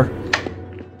was in there.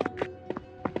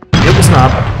 It was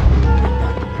not.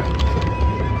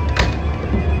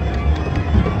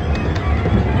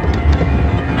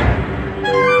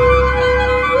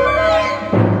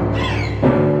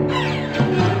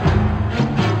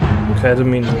 Okay, I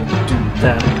didn't mean to do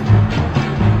that.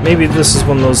 Maybe this is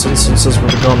one of those instances where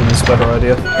the gun is a better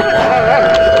idea. Well,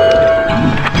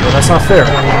 that's not fair.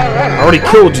 I already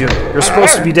killed you. You're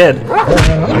supposed to be dead.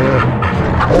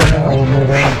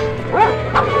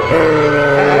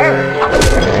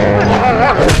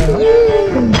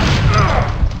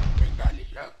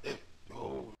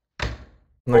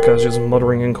 And that guy's just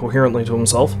muttering incoherently to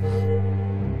himself.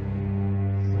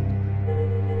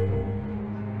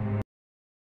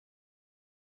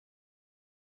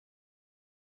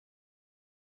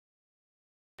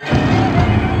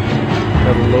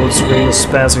 That load screen is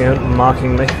spazzing out and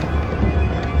mocking me.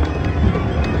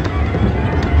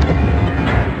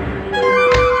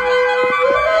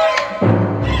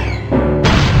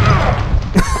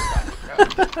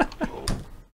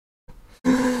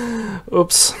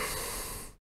 Oops.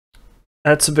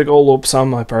 That's a big ol' oops on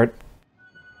my part.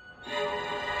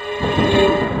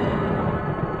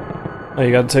 Oh,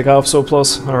 you gotta take off so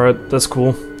plus? Alright, that's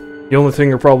cool. The only thing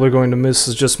you're probably going to miss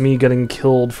is just me getting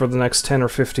killed for the next 10 or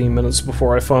 15 minutes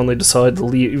before I finally decide to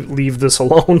leave this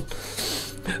alone.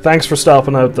 Thanks for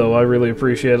stopping out, though. I really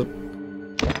appreciate it.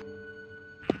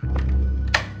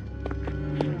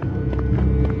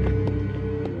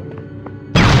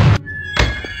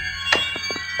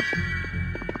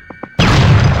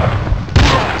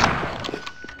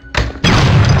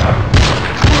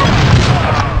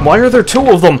 Why are there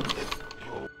two of them?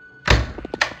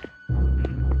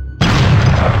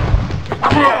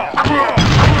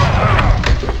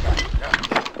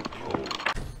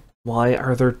 Why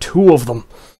are there two of them?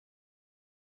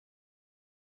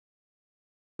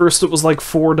 First it was like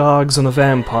 4 dogs and a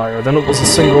vampire, then it was a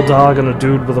single dog and a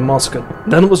dude with a musket.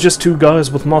 Then it was just 2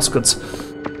 guys with muskets.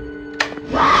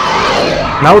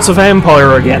 Now it's a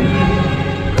vampire again.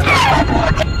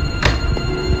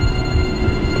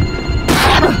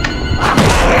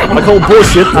 I call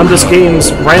bullshit on this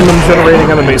game's random generating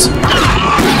enemies.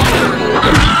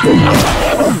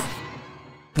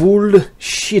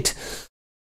 Bullshit.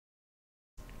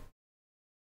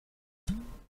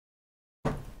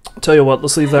 Tell you what,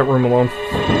 let's leave that room alone.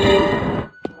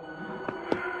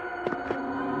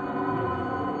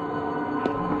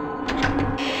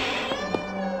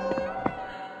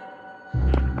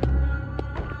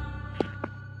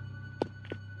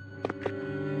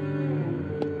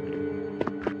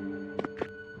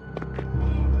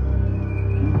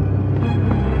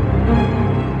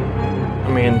 I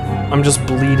mean, I'm just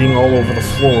bleeding all over the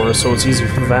floor, so it's easy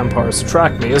for the vampires to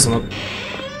track me, isn't it?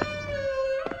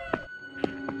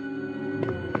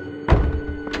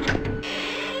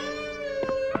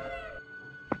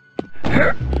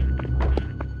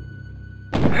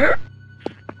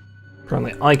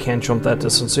 Apparently I can't jump that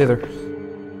distance either.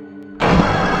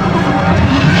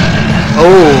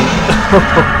 Oh!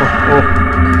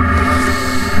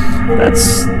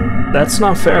 That's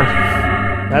not fair.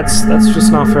 That's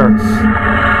just not fair.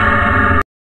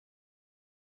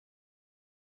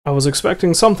 I was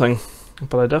expecting something,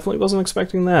 but I definitely wasn't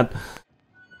expecting that.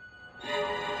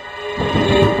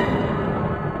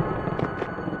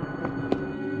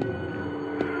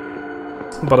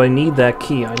 But I need that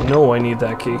key. I know I need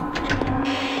that key.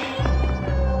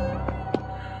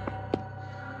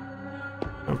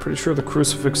 I'm pretty sure the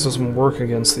crucifix doesn't work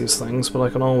against these things, but I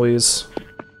can always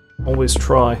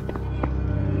try.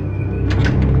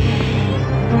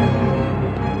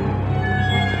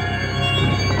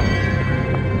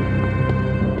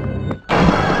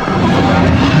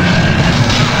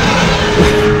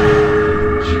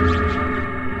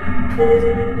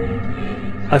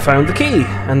 I found the key,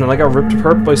 and then I got ripped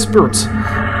apart by spirits.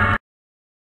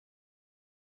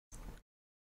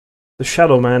 The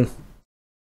Shadow Man.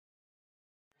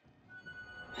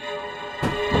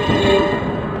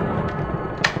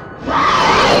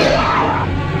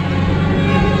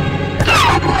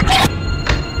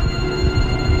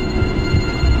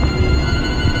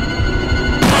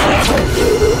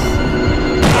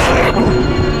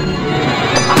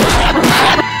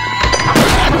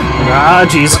 Ah,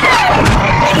 jeez.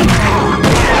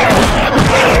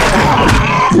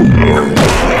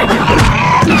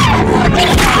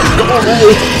 Go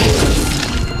away!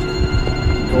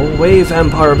 Go away,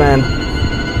 Vampire Man!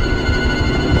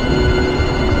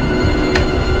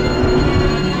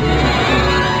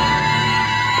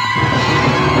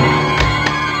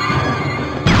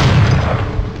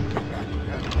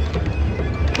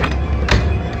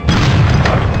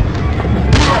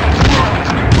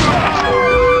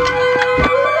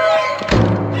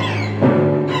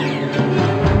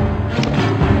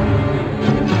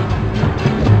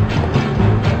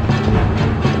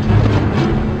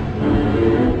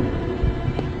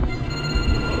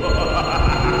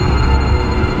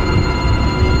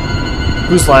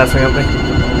 Who's laughing at me?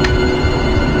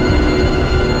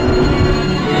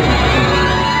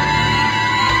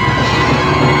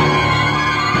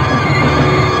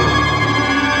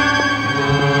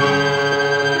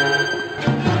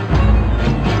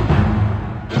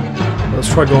 Let's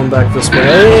try going back this way.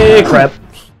 Hey, crap!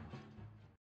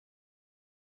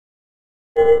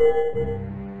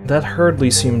 That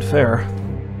hardly seemed fair.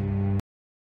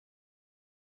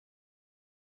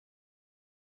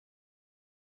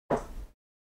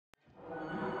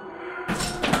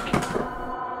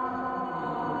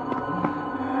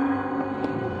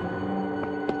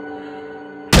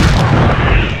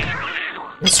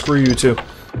 Screw you too.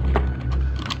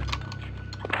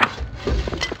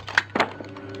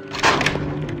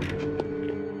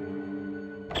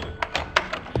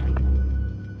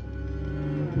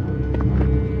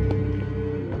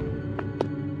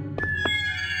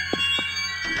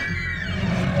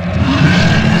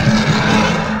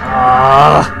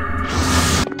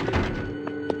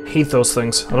 Hate those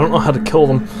things. I don't know how to kill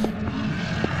them.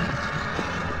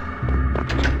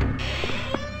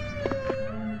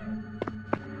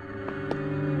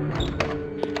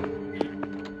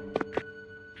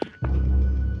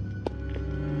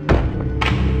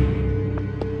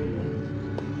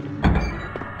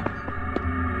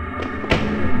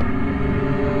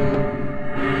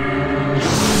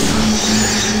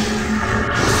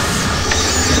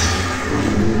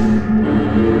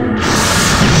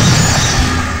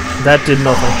 That did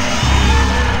nothing.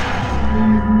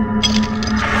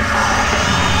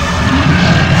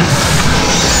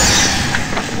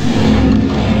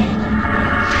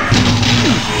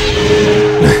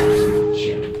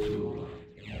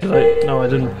 Did I? No, I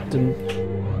didn't.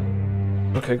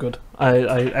 Okay, good.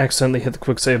 I accidentally hit the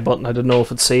quick save button. I didn't know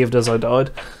if it saved as I died.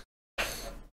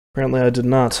 Apparently I did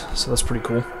not, so that's pretty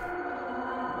cool.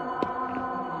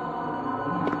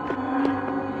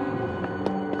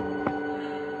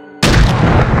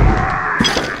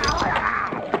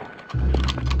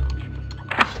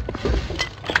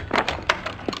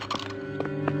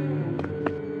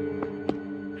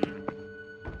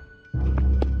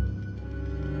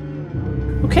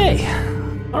 Okay,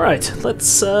 alright, let's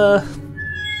see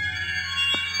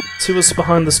what's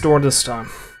behind this door this time.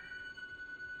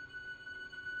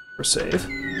 For save.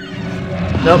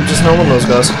 Nope, just not one of those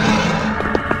guys.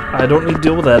 I don't need to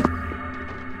deal with that.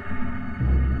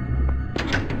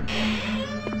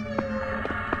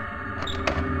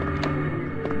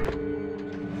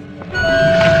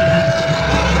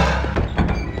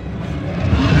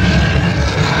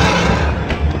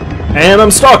 And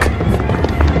I'm stuck!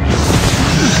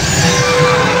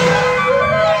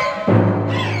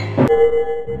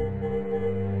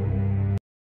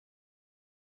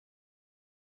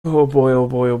 Oh boy, oh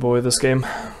boy, oh boy, this game.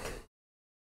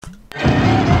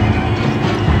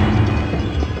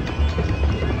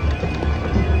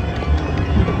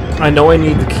 I know I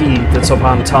need the key that's up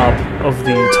on top of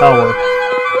the tower,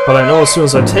 but I know as soon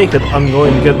as I take it, I'm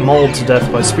going to get mauled to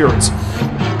death by spirits.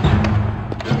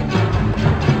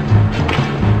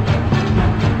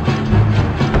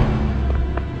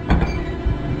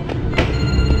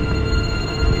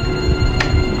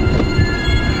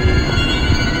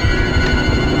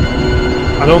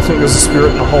 I don't think there's a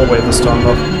spirit in the hallway this time,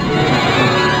 though.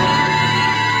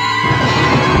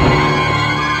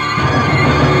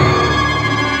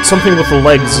 Something with the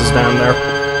legs is down there.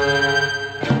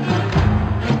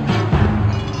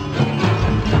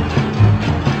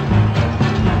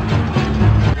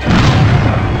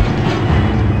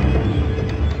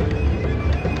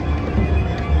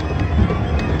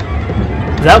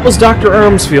 That was Dr.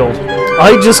 Armsfield.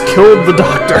 I just killed the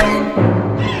doctor.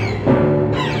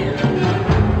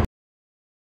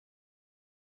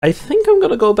 I think I'm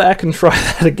gonna go back and try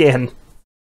that again.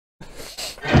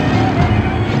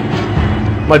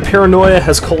 My paranoia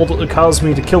has caused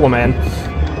me to kill a man.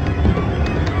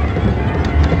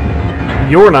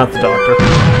 You're not the doctor.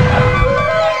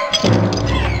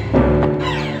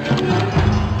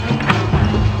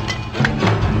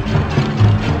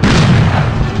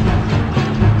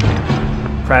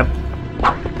 crap.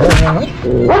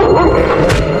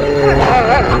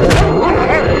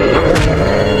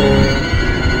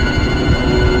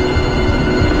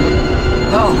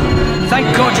 Oh,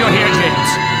 thank God you're here,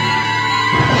 James.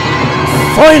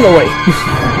 Finally!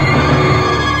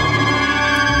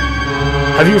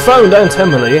 Have you found Aunt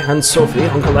Emily, Aunt Sophie,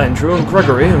 Uncle Andrew, and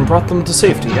Gregory and brought them to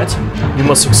safety yet? You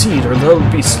must succeed or they'll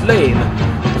be slain.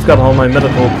 I've got all my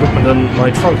medical equipment in my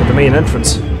trunk at the main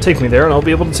entrance. Take me there and I'll be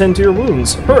able to tend to your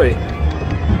wounds. Hurry!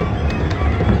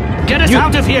 Get us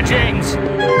out of here, James!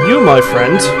 You, my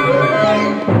friend,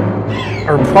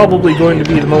 are probably going to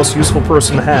be the most useful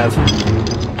person to have.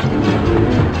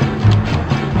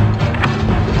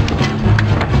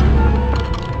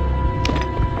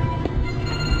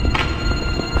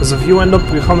 Because if you end up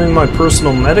becoming my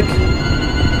personal medic,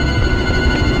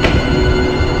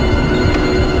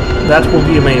 that will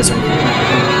be amazing.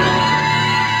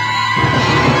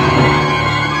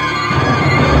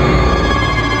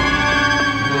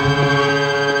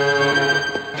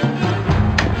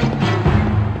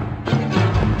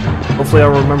 Hopefully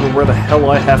I'll remember where the hell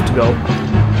I have to go.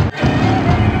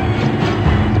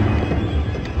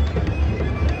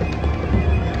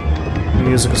 The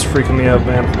music is freaking me out,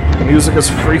 man. The music is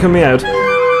freaking me out.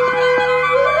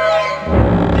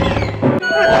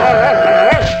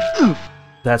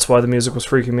 That's why the music was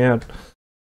freaking me out.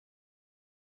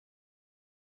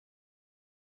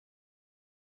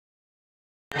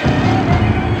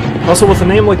 Also, with a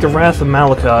name like the Wrath of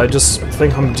Malachi, I just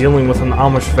think I'm dealing with an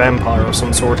Amish vampire of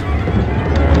some sort.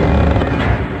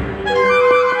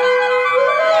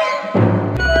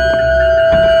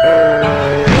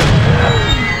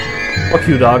 Fuck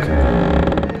you, dog.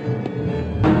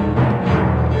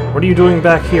 What are you doing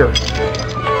back here?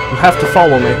 You have to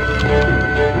follow me.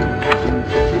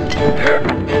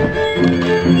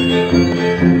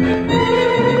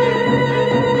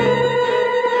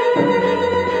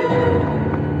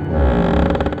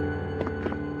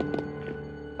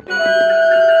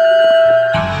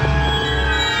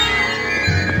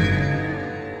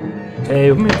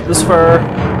 Okay, we made it this far.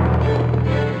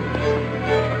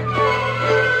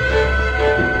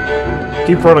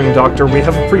 Keep running, Doctor. We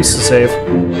have a priest to save.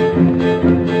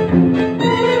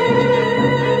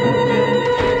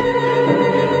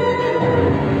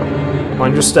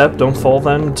 Mind your step. Don't fall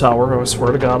down the tower. I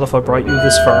swear to God, if I brought you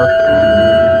this far.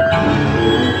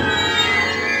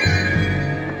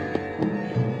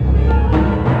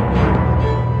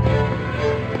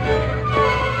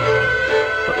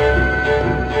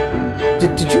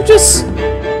 Did you just...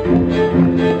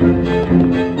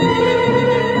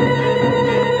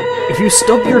 If you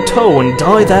stub your toe and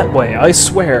die that way, I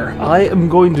swear, I am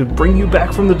going to bring you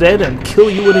back from the dead and kill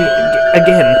you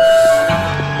again.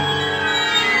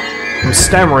 I'm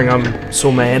stammering, I'm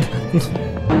so mad.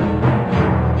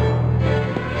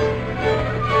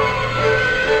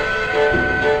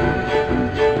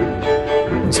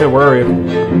 Say, where are you?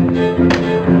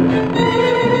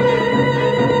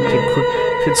 Take a quick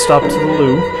pit stop to the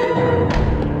loo.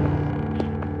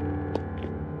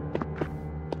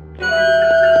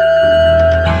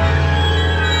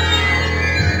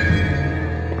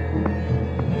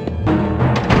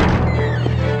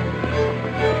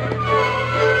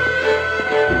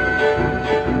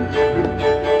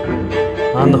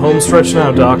 On the home stretch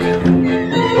now, Doc.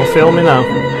 Don't fail me now.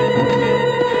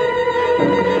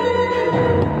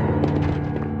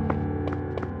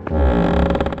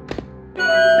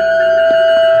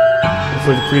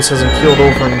 Hopefully the priest hasn't keeled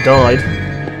over and died.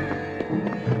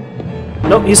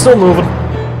 Nope, he's still moving.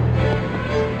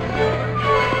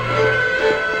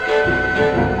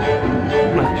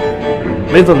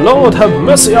 May the Lord have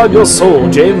mercy on your soul,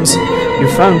 James. You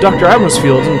found Dr.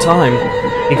 Amersfield in time.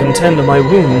 He can tend to my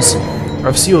wounds.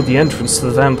 I've sealed the entrance to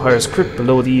the vampire's crypt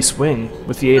below the east wing,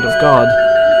 with the aid of God.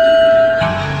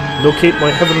 Locate my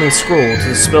heavenly scroll to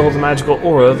dispel the magical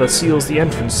aura that seals the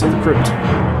entrance to the crypt.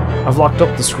 I've locked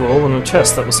up the scroll in a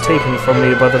chest that was taken from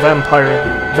me by the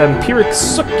vampiric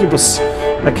succubus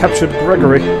that captured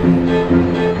Gregory.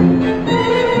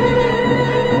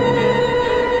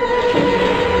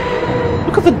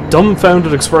 Look at the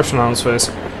dumbfounded expression on his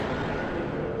face.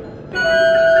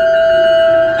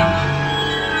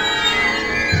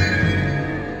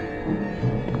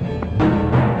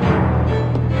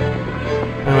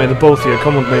 Anyway, the both of you,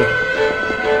 come with me.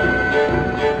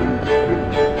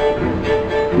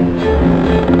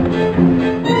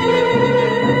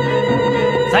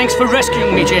 Thanks for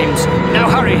rescuing me, James. Now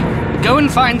hurry. Go and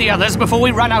find the others before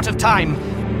we run out of time.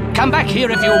 Come back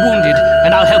here if you're wounded,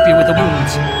 and I'll help you with the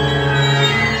wounds.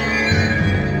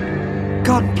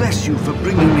 God bless you for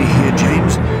bringing me here,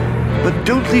 James. But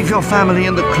don't leave your family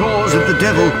in the claws of the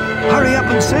devil. Hurry up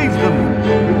and save them.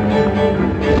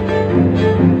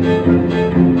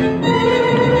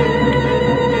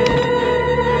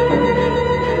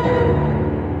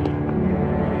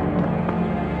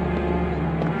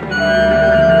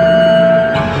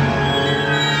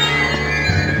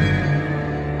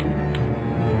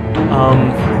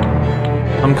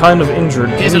 I'm kind of injured.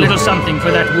 Here's a little something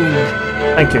for that wound.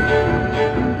 Thank you.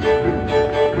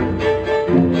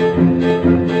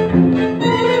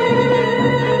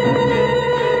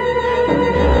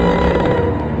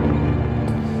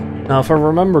 Now, if I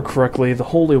remember correctly, the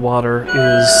holy water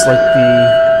is like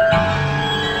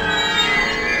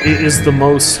the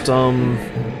most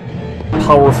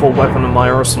powerful weapon in my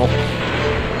arsenal.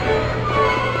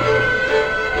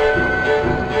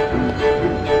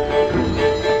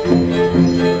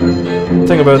 The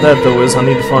thing about that, though, is I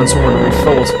need to find somewhere to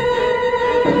refill it.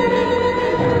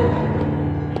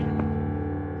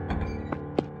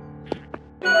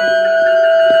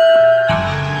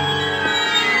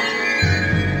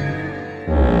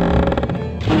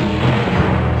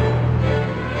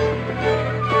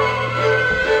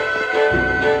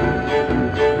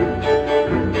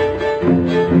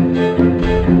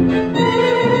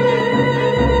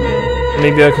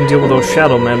 Maybe I can deal with those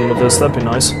shadow men with this, that'd be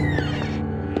nice.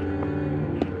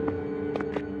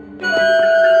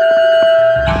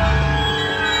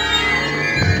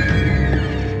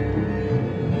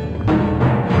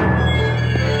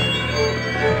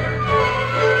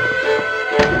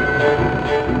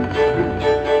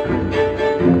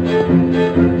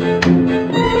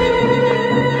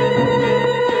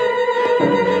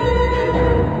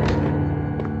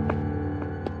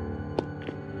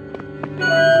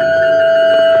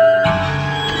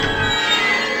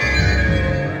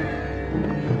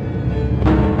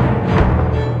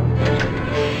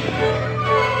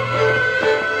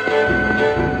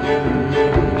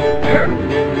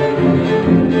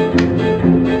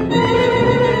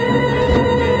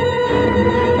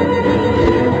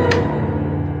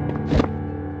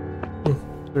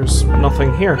 There's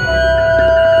nothing here.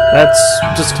 That's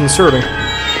disconcerting.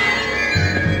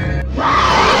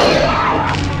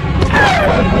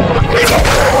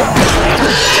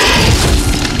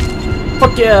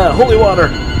 Fuck yeah! Holy water!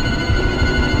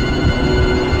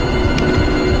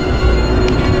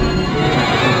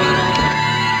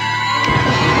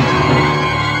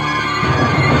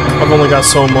 I've only got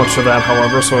so much of that,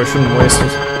 however, so I shouldn't waste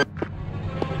it.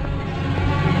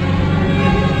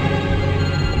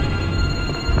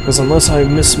 Because unless I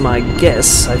miss my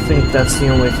guess, I think that's the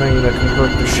only thing that can hurt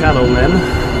the Shadow Men.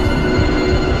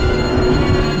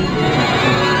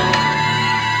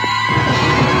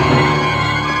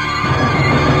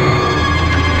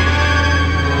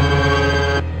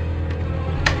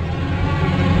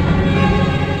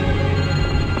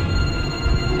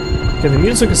 Okay, the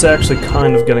music is actually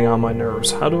kind of getting on my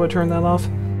nerves. How do I turn that off?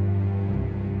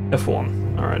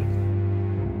 F1. Alright.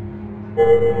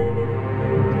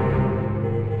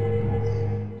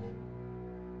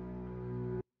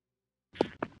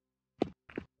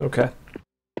 Okay.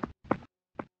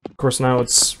 Of course, now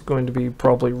it's going to be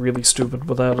probably really stupid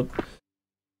without it.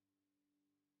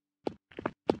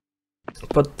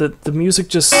 But the music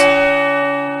just... I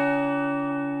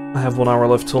have 1 hour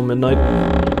left till midnight.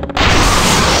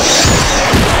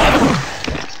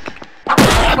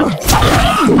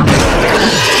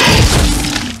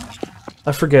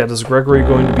 I forget, is Gregory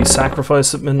going to be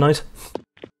sacrificed at midnight?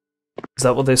 Is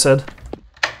that what they said?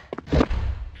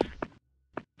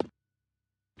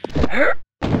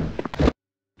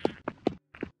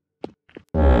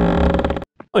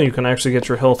 Oh, you can actually get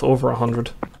your health over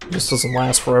 100. It just doesn't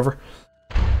last forever.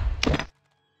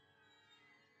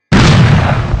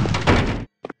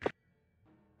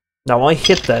 Now, I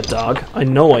hit that dog. I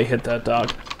know I hit that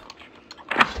dog.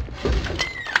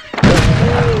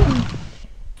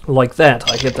 Like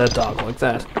that. I hit that dog like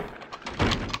that.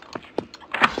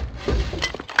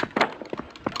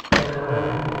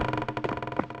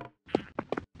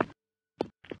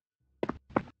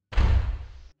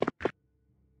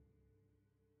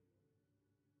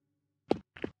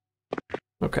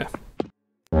 Okay.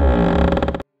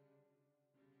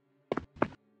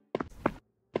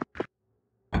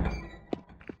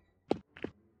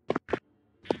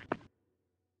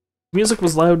 Music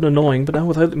was loud and annoying, but now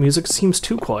without the music it seems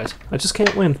too quiet. I just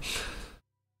can't win.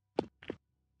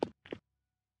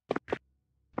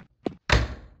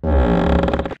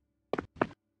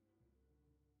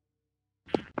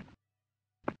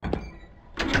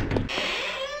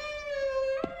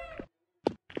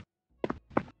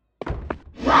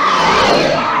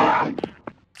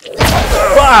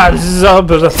 Ah, this is a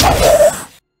bit of...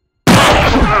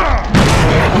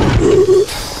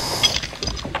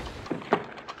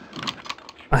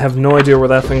 have no idea where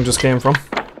that thing just came from.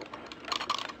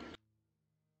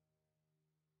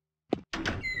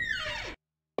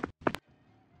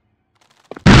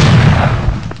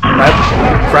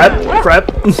 Crap! Crap!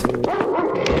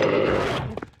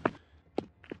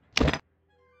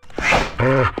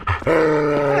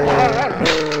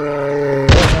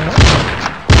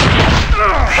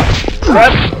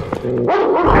 Crap!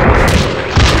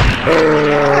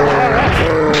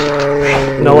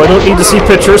 No, I don't need to see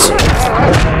pictures.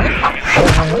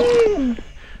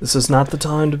 This is not the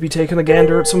time to be taking a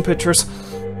gander at some pictures.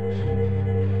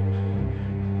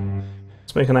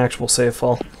 Let's make an actual save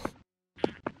file.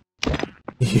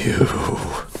 You.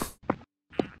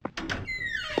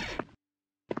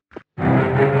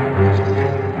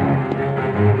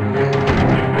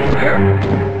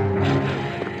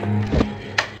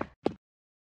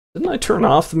 Didn't I turn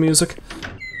off the music?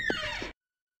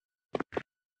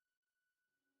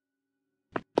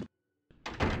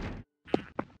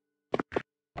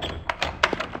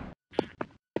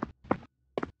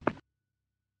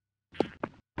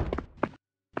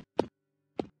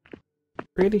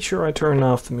 Pretty sure I turned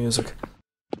off the music.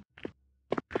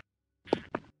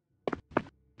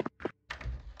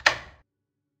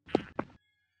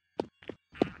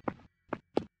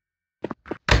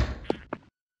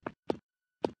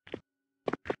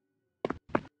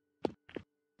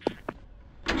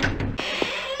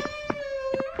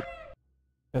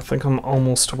 I think I'm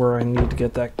almost to where I need to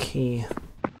get that key.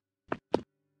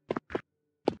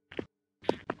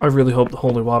 I really hope the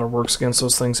holy water works against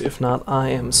those things. If not, I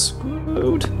am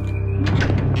screwed.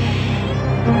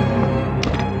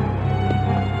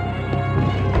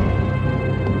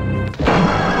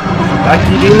 Back,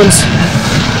 you demons!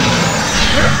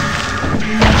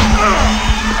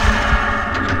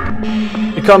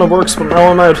 It kinda works, but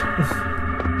now I'm out.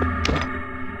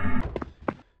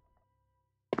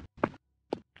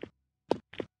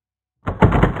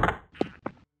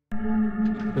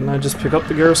 Didn't I just pick up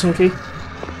the garrison key?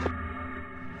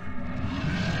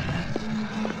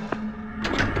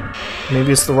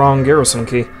 Maybe it's the wrong garrison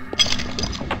key.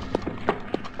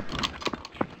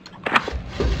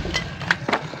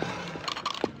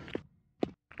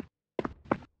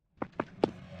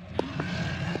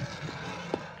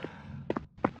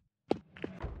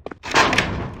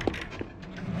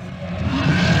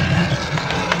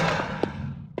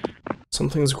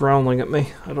 Something's growling at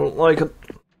me. I don't like it.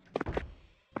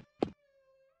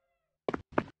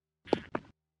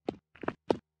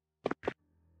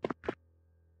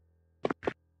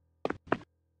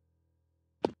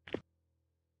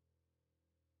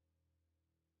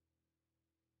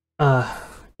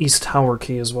 East Tower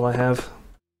key is what I have.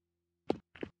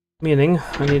 Meaning,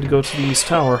 I need to go to the East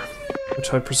Tower,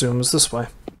 which I presume is this way.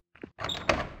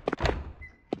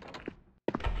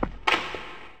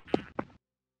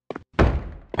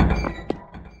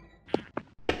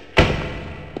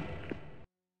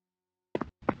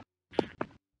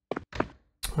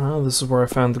 This is where I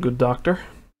found the good doctor.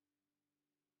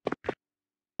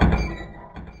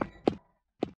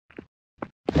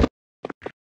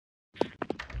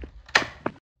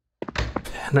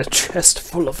 And a chest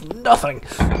full of nothing! Okay,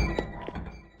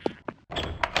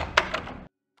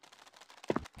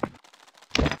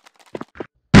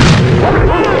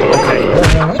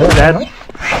 that...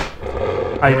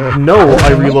 I know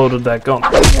I reloaded that gun.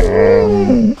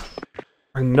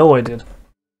 I know I did.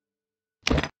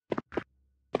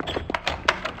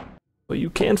 But you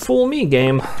can't fool me,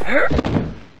 game.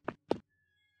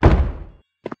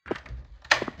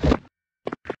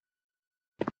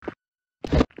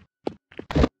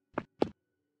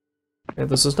 Okay,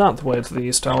 this is not the way to the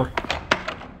East Tower.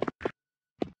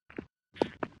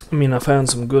 I mean, I found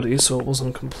some goodies, so it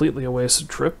wasn't completely a wasted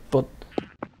trip, but...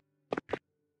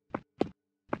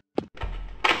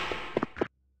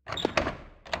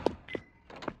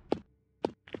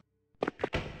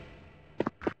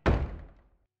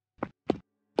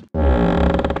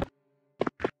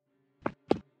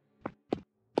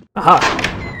 Aha!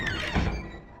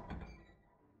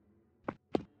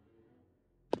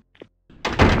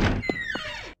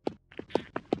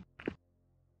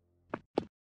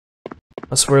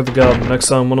 I swear to God, next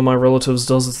time one of my relatives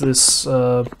does this,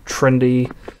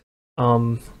 trendy,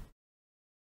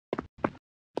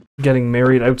 getting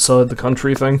married outside the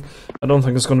country thing, I don't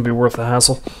think it's going to be worth the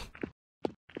hassle.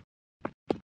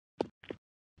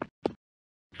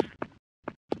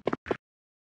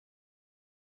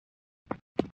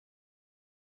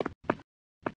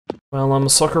 Well, I'm a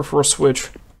sucker for a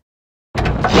switch.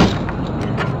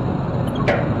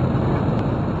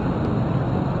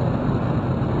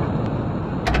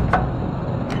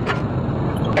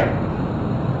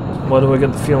 Why do I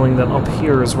get the feeling that up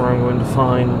here is where I'm going to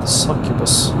find the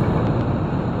succubus?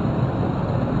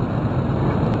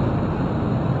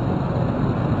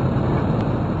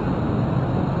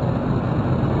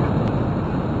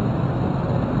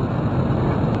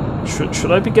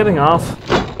 Should I be getting off?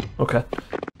 Okay.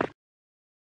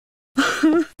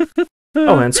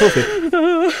 Oh, and Sophie.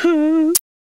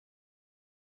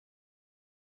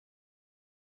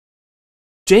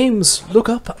 James, look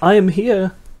up, I am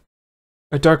here.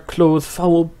 A dark-clothed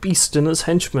foul beast and his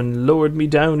henchmen lowered me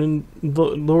down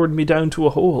to a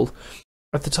hole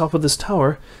at the top of this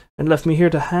tower and left me here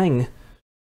to hang.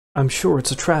 I'm sure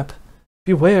it's a trap.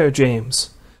 Beware, James.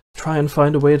 Try and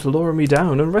find a way to lower me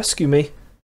down and rescue me.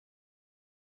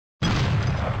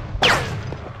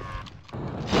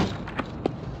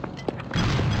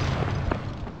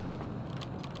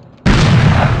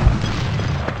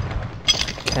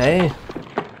 Okay.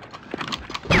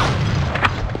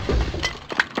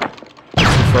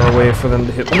 Too far away for them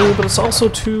to hit me, but it's also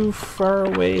too far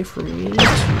away for me to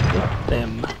hit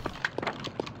them.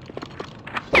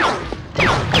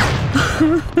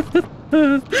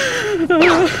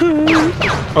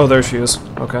 Oh, there she is.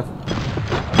 Okay.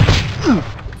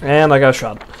 And I got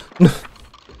shot.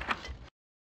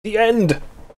 The end!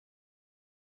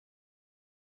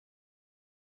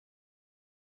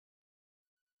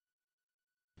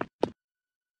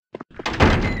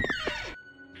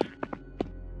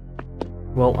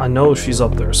 Well, I know she's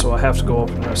up there, so I have to go up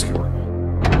and rescue her.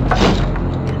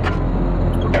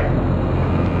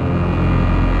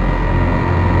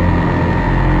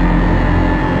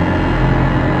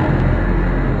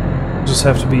 Just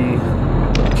have to be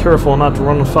careful not to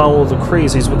run afoul of the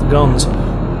crazies with the guns.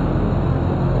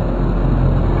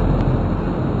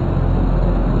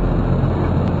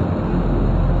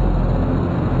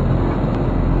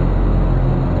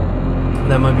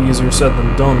 That might be easier said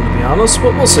than done, to be honest,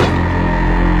 but we'll see.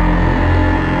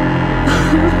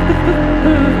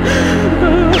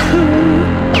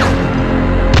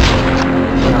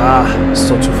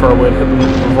 Still too far away to hit them with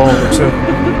the revolver, too.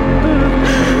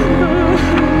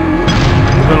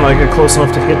 Even when I get close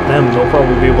enough to hit them, they'll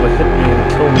probably be able to hit me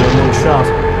and kill me in one shot.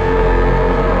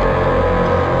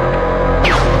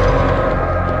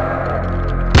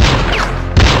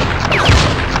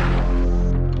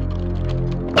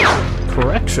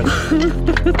 Correction.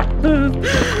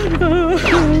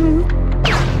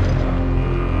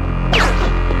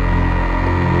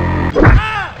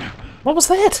 What was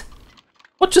that?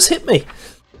 What just hit me?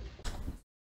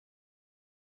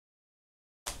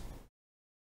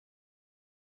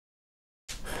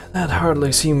 That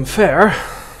hardly seemed fair.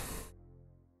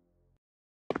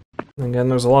 Again,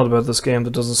 there's a lot about this game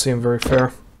that doesn't seem very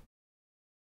fair.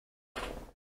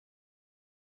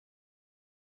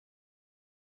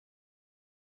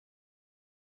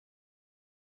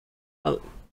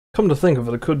 Come to think of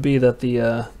it, it could be that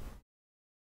the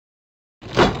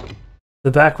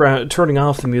background, turning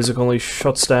off the music only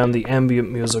shuts down the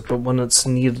ambient music, but when it's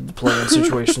needed to play in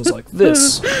situations like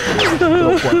this,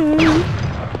 it'll play.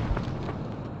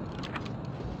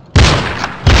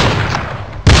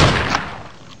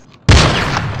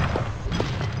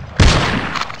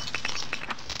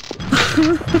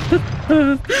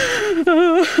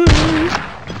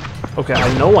 Okay,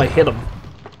 I know I hit him.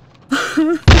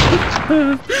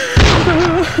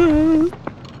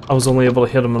 I was only able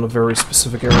to hit him in a very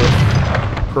specific area.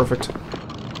 Perfect.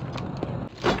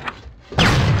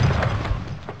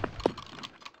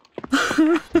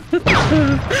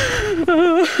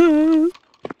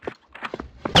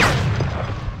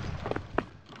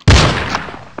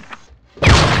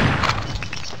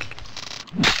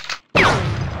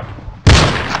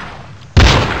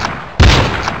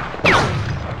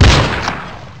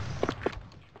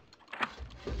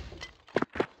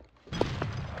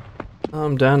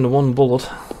 I'm down to one bullet.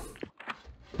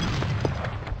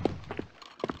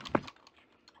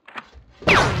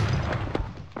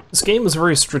 This game is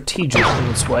very strategic in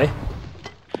its way.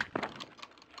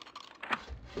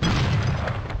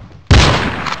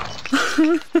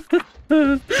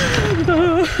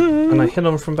 And I hit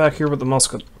him from back here with the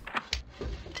musket.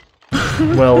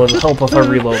 Well, it'll help if I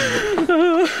reload it.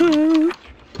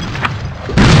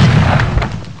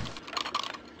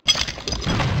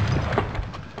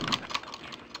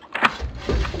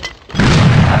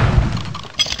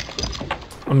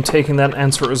 I'm taking that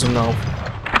answer as a no.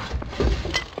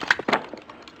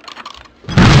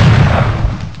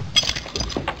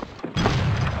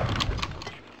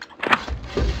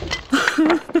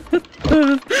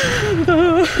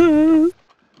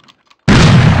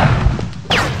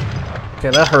 Okay,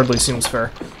 that hardly seems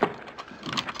fair.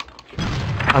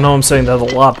 I know I'm saying that a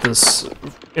lot this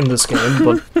in this game,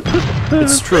 but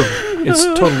it's true. It's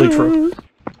totally true.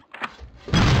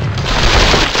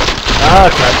 Ah,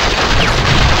 crap.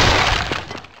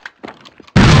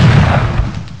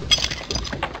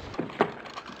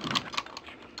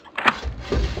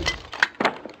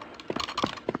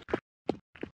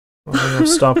 Well, I've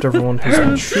stopped everyone who's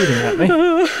been shooting at me.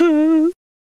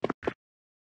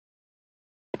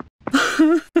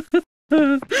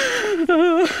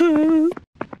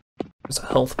 There's a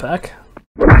health pack.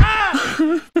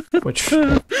 Which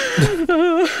I'm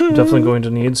definitely going to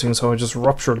need, seeing as how I just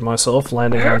ruptured myself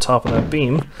landing on top of that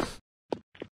beam.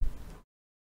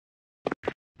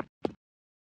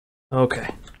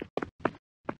 Okay.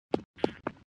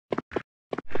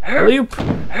 Loop.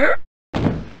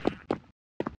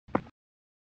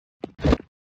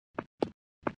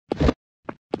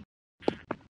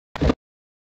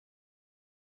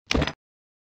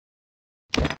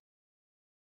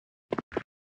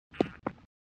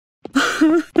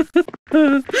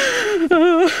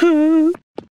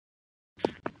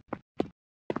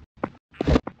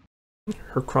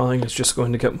 Her crying is just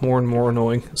going to get more and more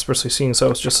annoying, especially seeing as how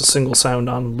it's just a single sound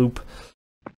on loop.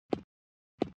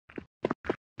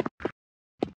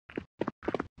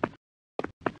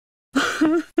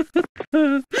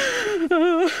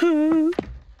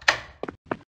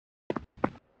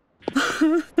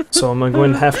 So am I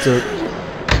going to have to...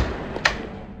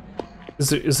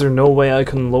 Is there no way I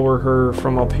can lower her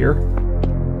from up here?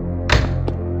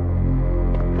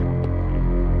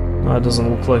 No, it doesn't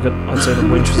look like it. I'd say the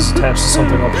winch is attached to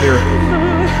something up here.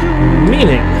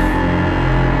 Meaning,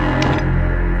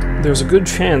 there's a good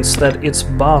chance that it's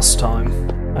boss time.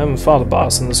 I haven't fought a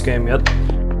boss in this game yet.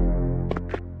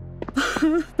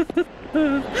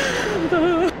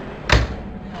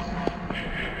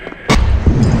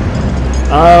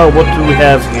 What do we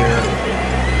have here?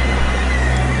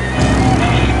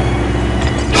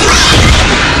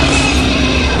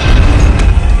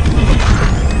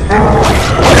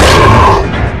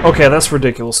 Okay, that's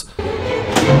ridiculous.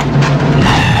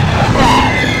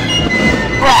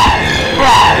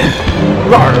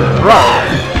 Rawr, rawr.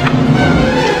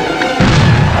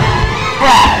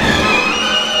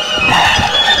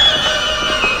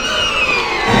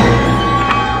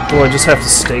 Do I just have to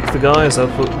stake the guy? Is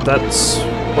that's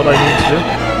what I need to do?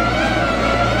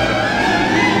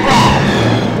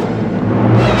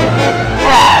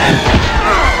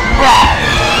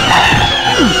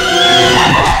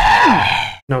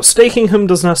 No, staking him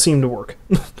does not seem to work.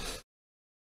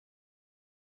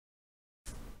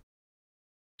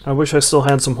 I wish I still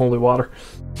had some holy water.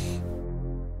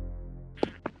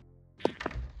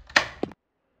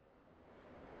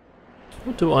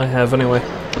 What do I have anyway?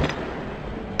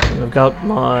 I've got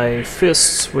my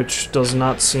fists, which does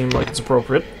not seem like it's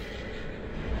appropriate.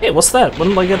 Hey, what's that? When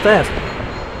did I get that?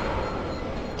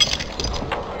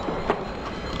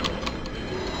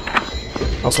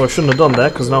 Also, I shouldn't have done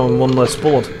that, because now I'm one less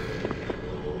bullet.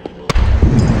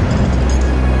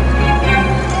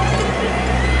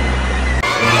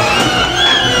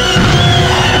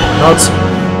 Nuts.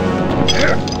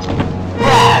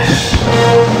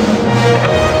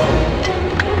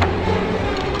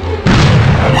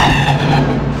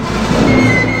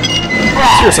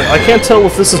 Seriously, I can't tell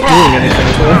if this is doing anything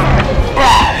to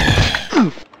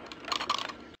him.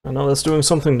 I know that's doing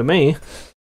something to me.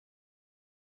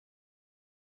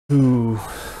 Ooh,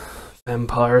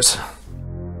 vampires.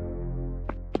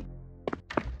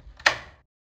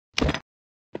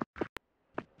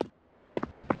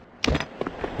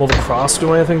 Will the cross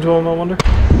do anything to him, I wonder?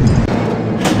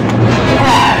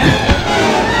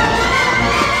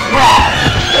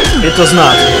 It does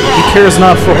not. He cares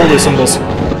not for holy symbols.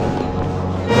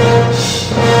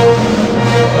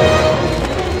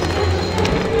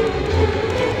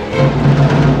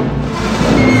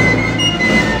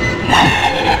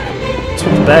 What's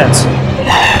with the bats?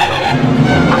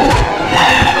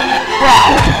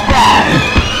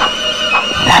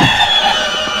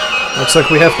 Looks like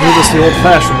we have to do this the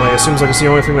old-fashioned way. It seems like it's the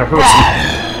only thing that hurts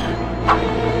him.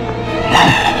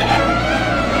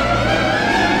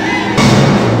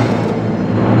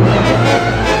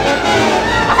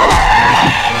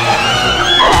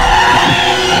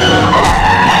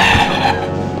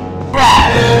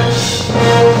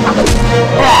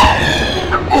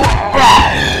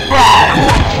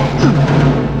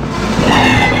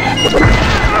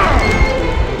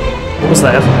 What was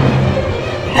that?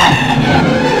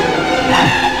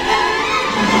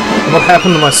 What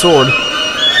happened to my sword?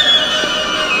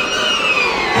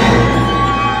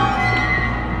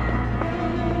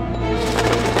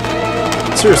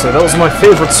 Seriously, that was my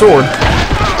favorite sword.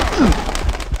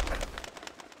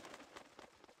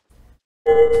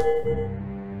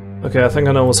 Okay, I think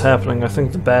I know what's happening. I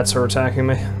think the bats are attacking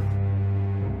me.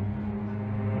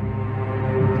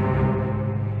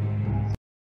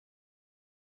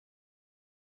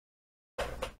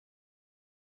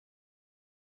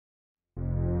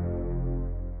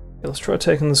 Okay, let's try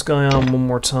taking this guy on one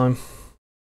more time.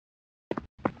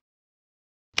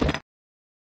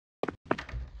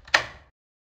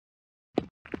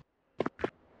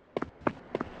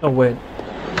 Oh, wait.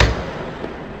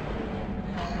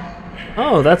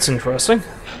 Oh, that's interesting.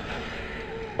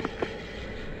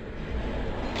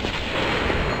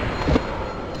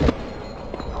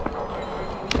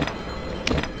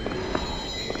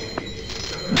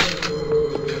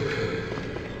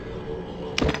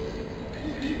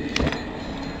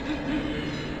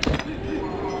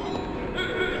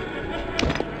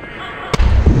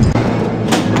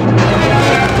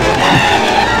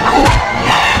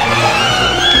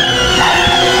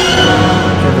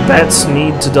 Bats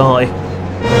need to die.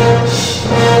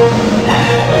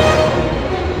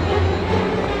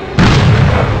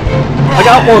 I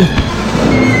got one!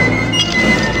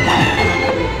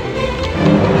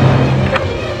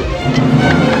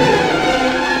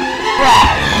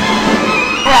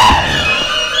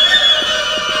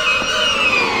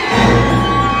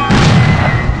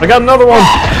 I got another one!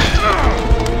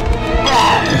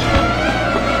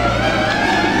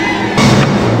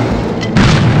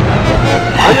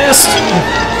 I missed!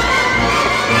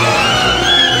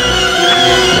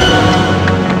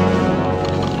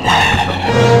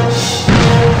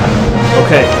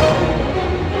 Okay.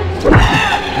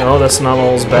 No, that's not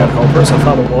all his bad helpers. I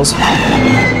thought it was.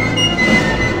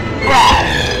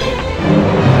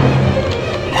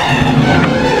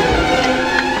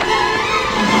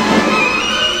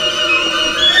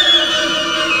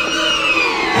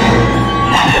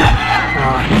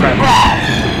 Ah, crap.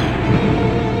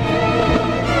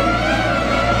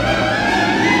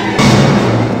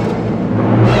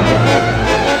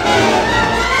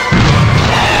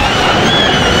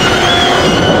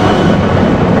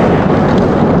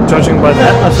 Judging by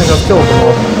that, I think I've killed them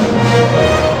all.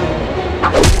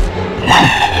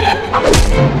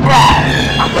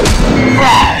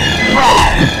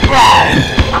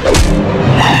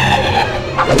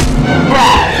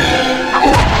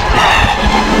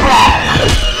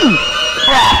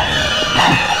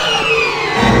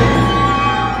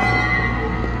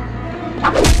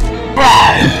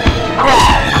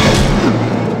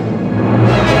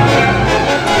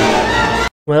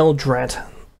 Well, drat.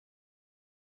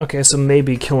 Okay, so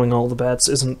maybe killing all the bats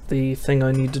isn't the thing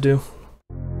I need to do.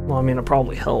 Well, I mean, it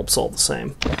probably helps all the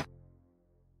same.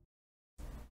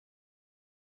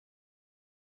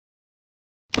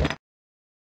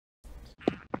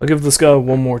 I'll give this guy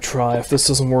one more try. If this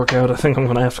doesn't work out, I think I'm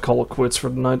gonna have to call it quits for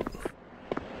tonight.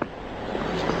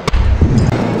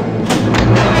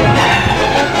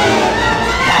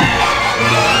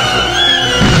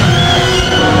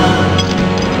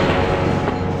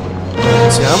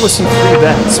 See, I only see 3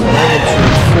 bats, but I only see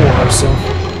 4, so...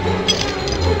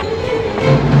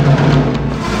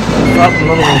 Oh,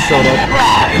 another one showed up.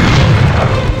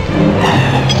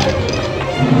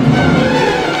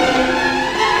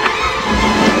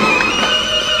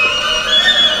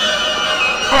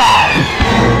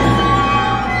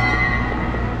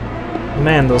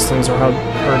 Man, those things are hard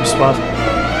to spot.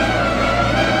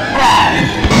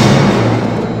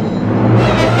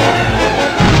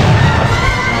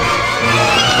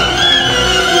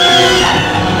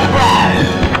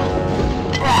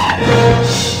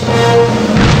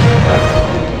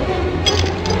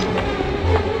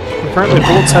 Apparently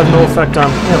bullets have no effect on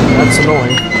him. That's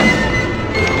annoying.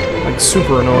 Like,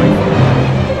 super annoying.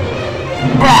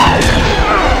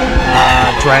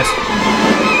 Ah, drat.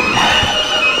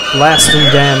 Blast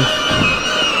and damn.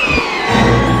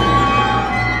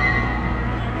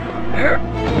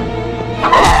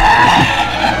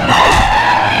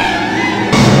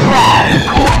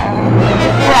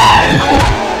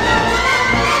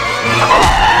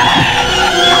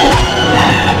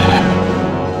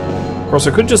 Of course,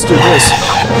 I could just do this.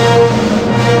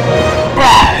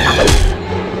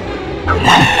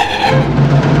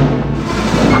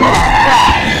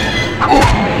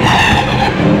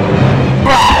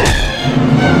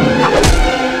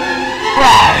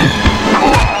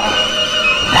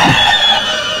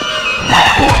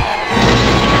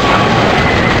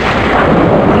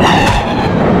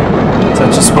 Is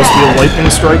that just supposed to be a lightning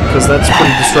strike? Because that's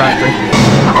pretty distracting.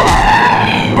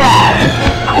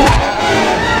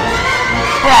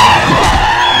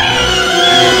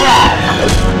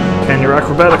 And your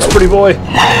acrobatics, pretty boy.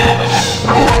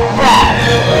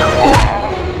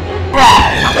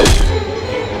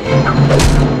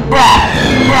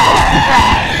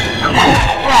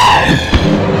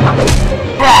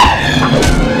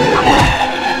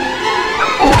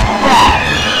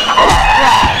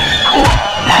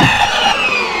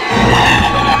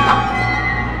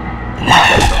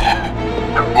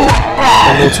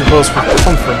 little too close for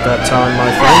comfort that time,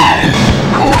 my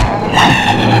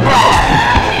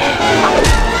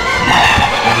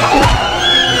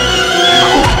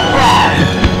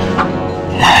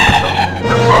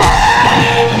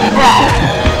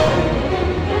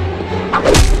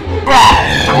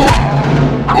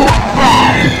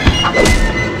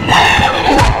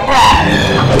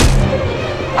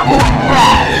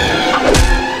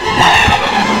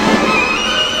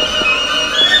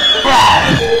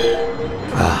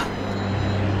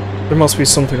There must be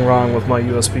something wrong with my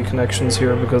USB connections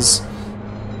here, because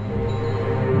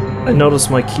I notice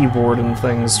my keyboard and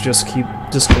things just keep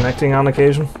disconnecting on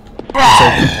occasion. So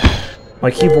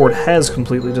my keyboard has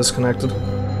completely disconnected.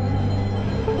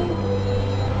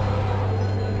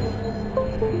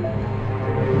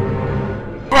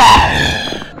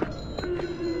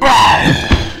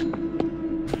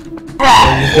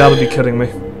 Oh, you've got to be kidding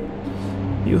me.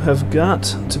 You have got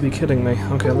to be kidding me.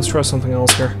 Okay, let's try something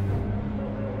else here.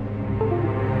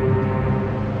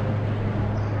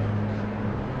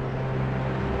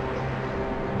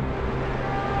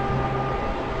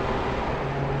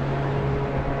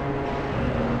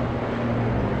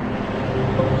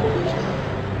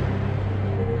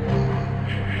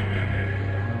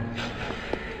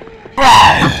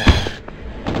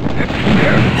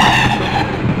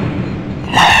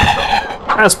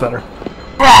 That's better.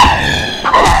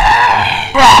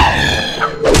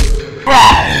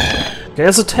 Okay,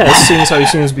 as a test, seeing as how he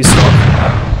seems to be stuck.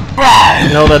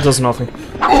 No, that does nothing. So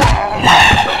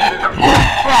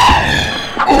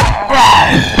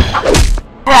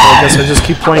I guess I just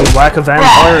keep playing Whack a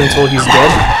Vampire until he's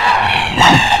dead.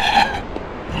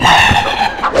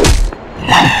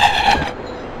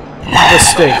 The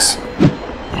stakes.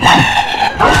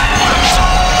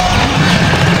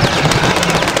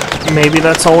 Maybe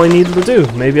that's all I needed to do.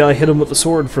 Maybe I hit him with the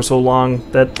sword for so long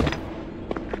that...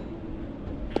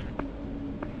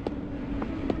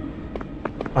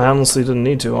 I honestly didn't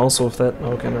need to. Also, if that...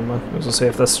 Okay, never mind. I was gonna say,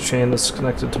 if that's the chain that's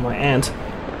connected to my aunt.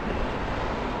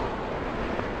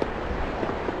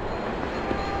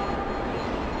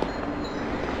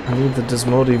 I need the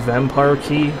Dismodi vampire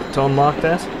key to unlock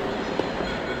that.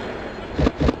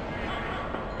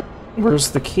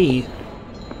 Where's the key?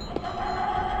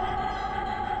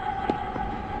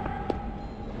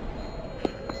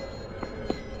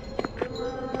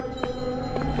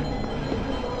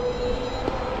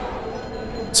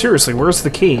 Seriously, where's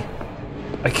the key?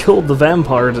 I killed the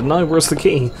vampire, didn't I? Where's the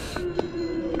key?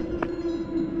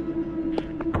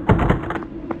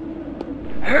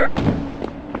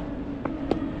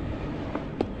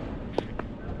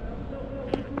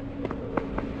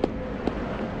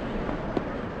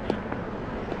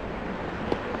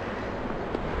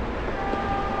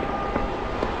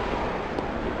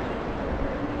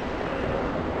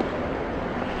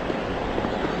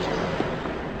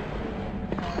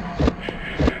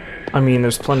 I mean,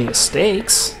 there's plenty of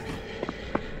stakes.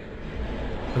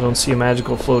 I don't see a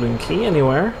magical floating key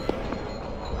anywhere.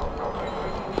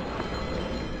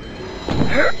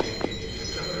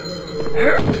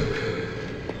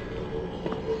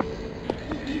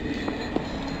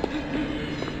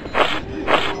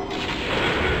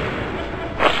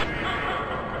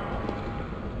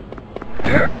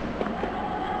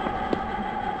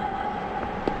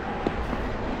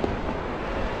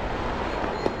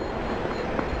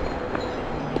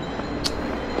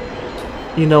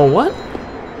 You know what?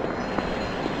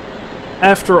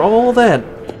 After all that,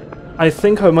 I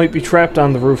think I might be trapped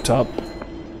on the rooftop.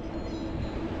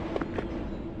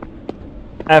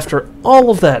 After all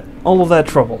of that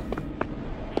trouble.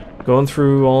 Going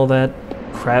through all that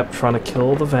crap trying to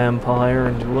kill the vampire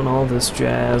and doing all this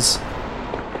jazz.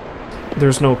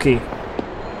 There's no key.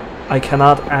 I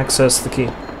cannot access the key.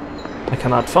 I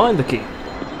cannot find the key.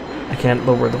 I can't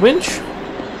lower the winch.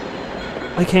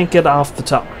 I can't get off the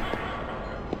tower.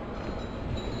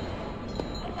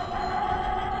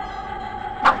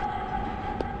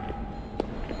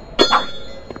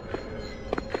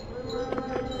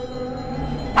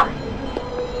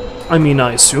 I mean,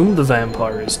 I assume the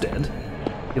vampire is dead.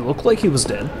 He looked like he was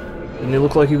dead. Didn't he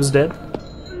look like he was dead?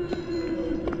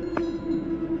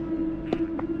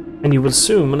 And you would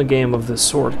assume in a game of this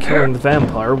sort, killing the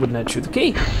vampire would net you the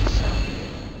key.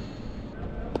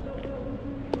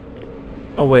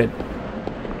 Oh wait.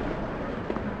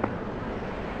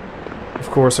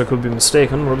 Of course, I could be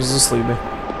mistaken. Where does this lead me?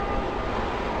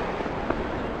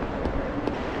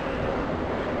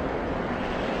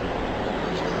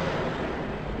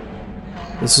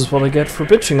 This is what I get for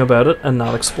bitching about it and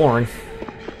not exploring.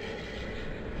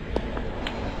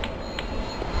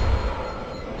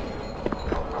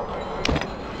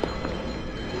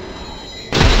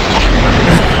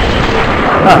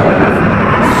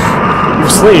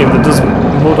 You've slain the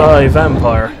Dismodai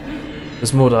vampire.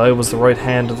 Dismodai was the right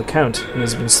hand of the Count. He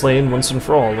has been slain once and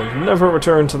for all, and can never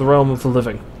return to the realm of the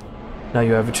living. Now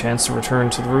you have a chance to return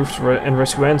to the roof and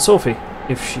rescue Aunt Sophie,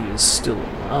 if she is still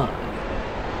alive.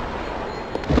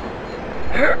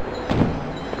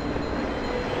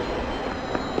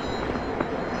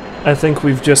 I think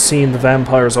we've just seen the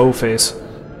vampire's O-face.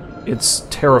 It's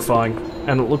terrifying,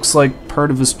 and it looks like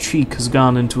part of his cheek has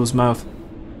gone into his mouth.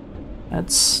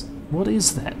 That's... what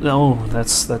is that? Oh,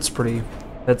 that's pretty...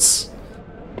 that's...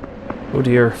 oh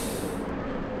dear.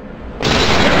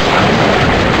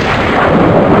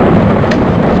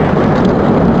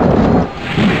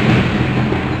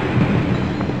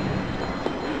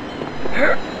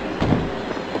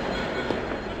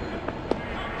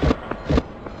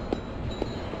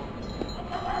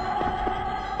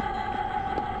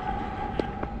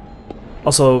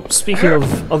 Also, speaking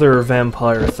of other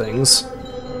vampire things,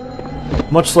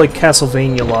 much like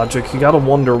Castlevania logic, you gotta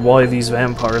wonder why these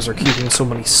vampires are keeping so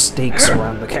many stakes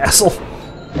around the castle.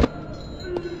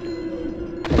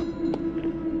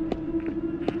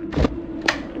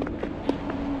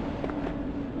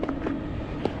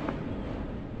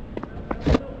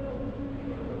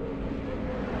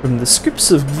 From the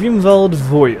scripts of Grimwald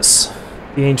Voius,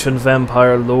 the ancient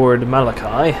vampire lord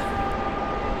Malachi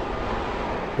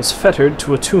was fettered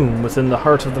to a tomb within the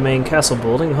heart of the main castle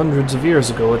building hundreds of years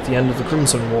ago at the end of the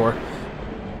Crimson War.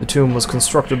 The tomb was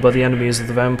constructed by the enemies of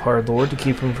the vampire lord to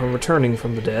keep him from returning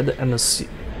from the dead, and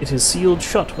it is sealed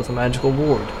shut with a magical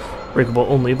ward, breakable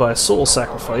only by a soul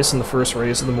sacrifice in the first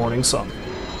rays of the morning sun.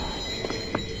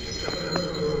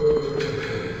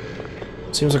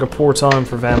 Seems like a poor time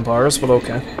for vampires, but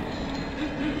okay.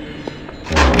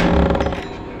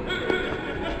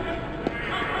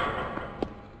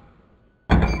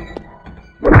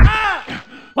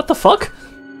 What the fuck?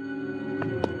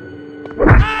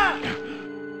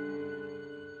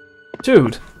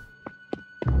 Dude.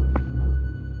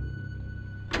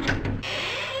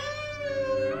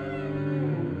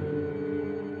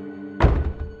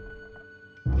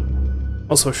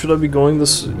 Also, should I be going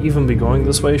this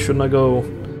way? Shouldn't I go...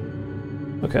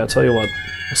 okay, I'll tell you what.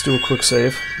 Let's do a quick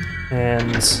save.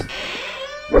 And...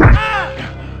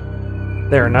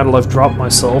 there, now that I've dropped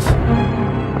myself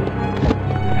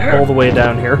all the way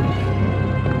down here.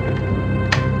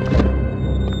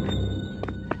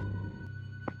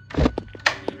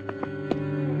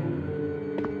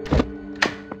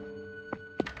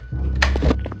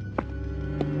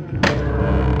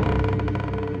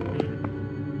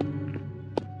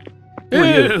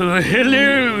 Oh,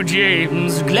 hello,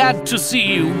 James. Glad to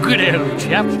see you, good old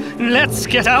chap. Let's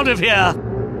get out of here.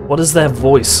 What is that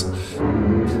voice?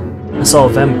 I saw a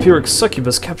vampiric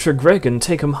succubus capture Greg and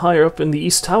take him higher up in the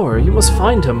East Tower. You must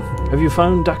find him. Have you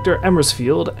found Dr.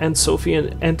 Emersfield, Aunt Sophie,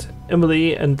 and Aunt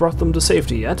Emily and brought them to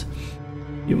safety yet?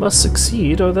 You must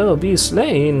succeed or they'll be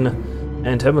slain.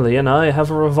 Aunt Emily and I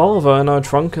have a revolver in our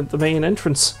trunk at the main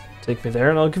entrance. Take me there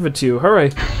and I'll give it to you.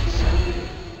 Hurry!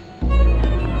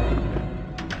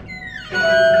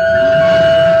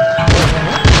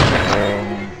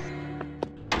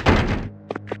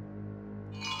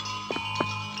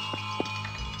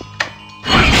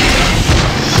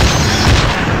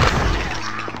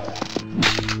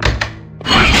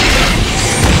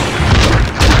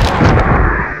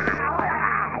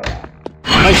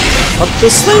 Fuck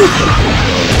this thing!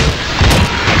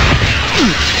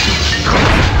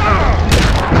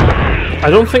 I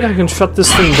don't think I can shut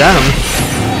this thing down.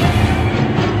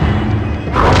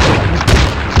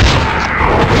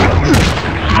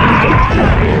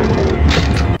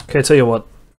 Okay, tell you what.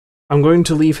 I'm going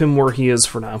to leave him where he is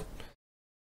for now.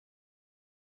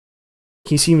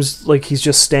 He seems like he's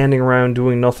just standing around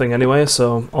doing nothing anyway,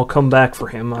 so I'll come back for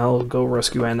him. I'll go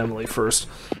rescue Aunt Emily first.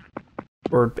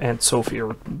 Or Aunt Sophie,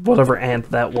 or whatever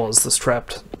aunt that was that's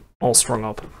trapped, all strung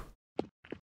up.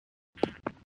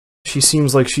 She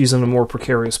seems like she's in a more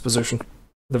precarious position. At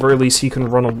the very least, he can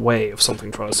run away if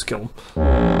something tries to kill him.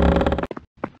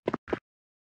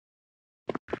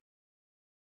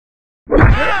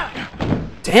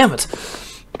 Damn it!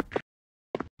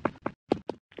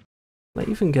 Let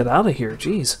me even get out of here,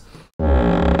 jeez.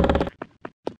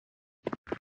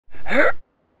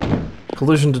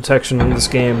 Collision detection in this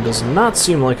game does not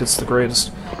seem like it's the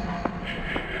greatest.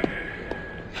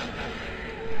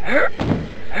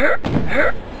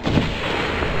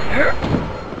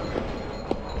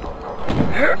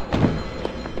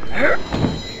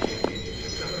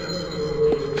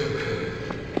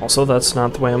 Also, that's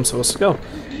not the way I'm supposed to go.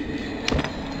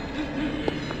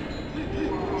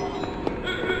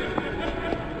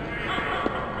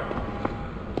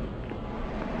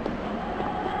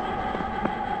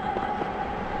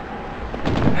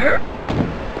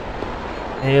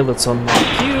 Okay, let's unlock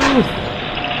you.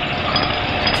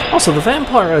 Also, the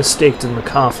vampire I staked in the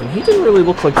coffin, he didn't really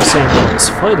look like the same one I was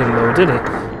fighting, though, did he?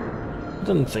 I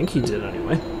didn't think he did,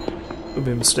 anyway. Could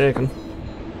be mistaken.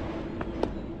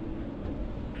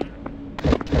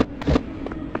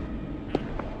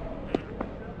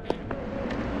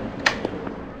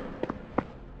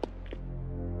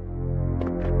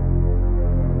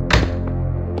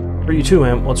 For you too,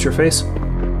 Amp. What's your face?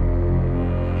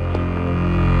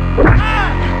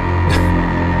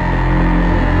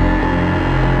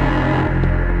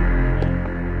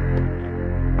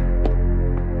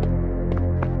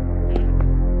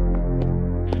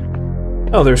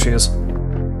 Oh, there she is.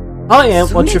 Hi,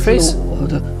 Amp. What's your face?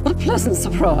 Lord, what a pleasant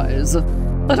surprise.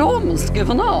 I'd almost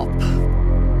given up.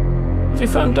 Have you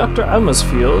found Dr.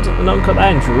 Amersfield and Uncle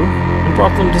Andrew and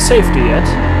brought them to safety yet?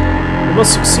 You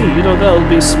must succeed or they'll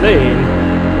be slain.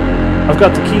 I've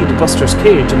got the key to Buster's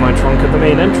cage in my trunk at the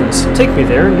main entrance. Take me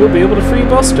there and you'll be able to free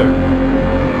Buster.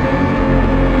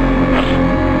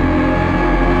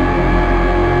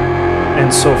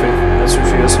 And Sophie, that's who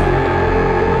she is.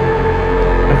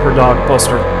 And her dog,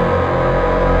 Buster.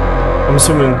 I'm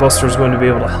assuming Buster's going to be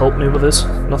able to help me with this.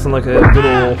 Nothing like a good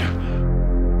old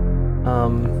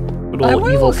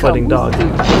evil fighting dog. You,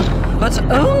 but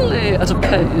only at a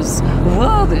pace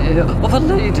worthy of a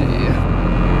lady.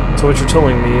 So what you're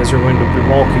telling me is you're going to be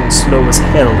walking slow as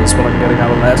hell is what I'm getting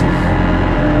out of that.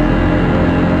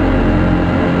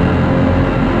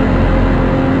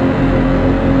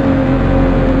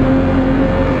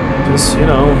 Just, you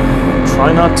know,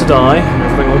 try not to die, and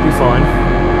everything will be fine.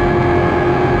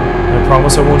 I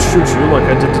promise I won't shoot you like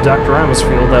I did to Dr.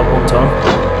 Amersfield that one time.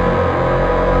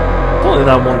 Only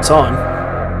that one time.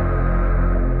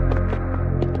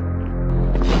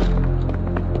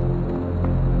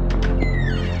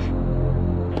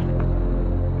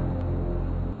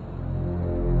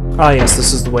 Ah yes,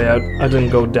 this is the way out. I didn't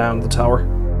go down the tower.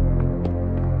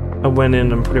 I went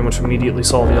in and pretty much immediately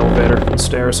saw the elevator and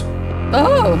stairs.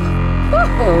 Oh!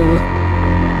 Oh!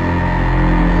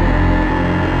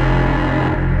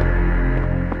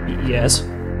 Yes.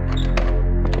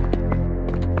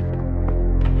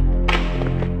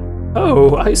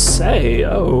 Oh, I say,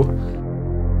 oh.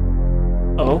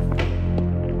 Oh.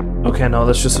 Okay, no,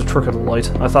 that's just a trick of the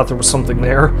light. I thought there was something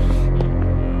there.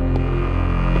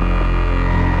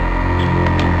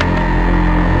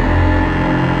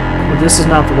 But this is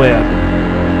not the way out.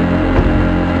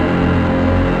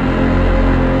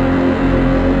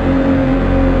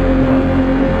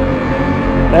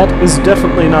 That is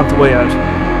definitely not the way out.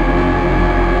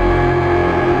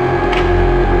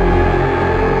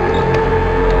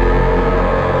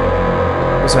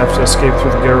 I have to escape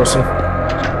through the garrison.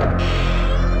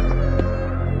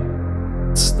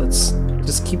 Let's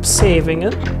just keep saving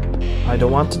it. I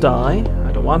don't want to die.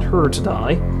 I don't want her to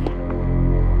die.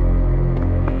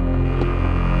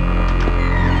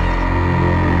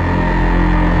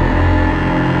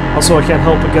 Also, I can't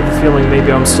help but get the feeling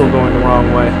maybe I'm still going the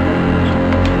wrong way.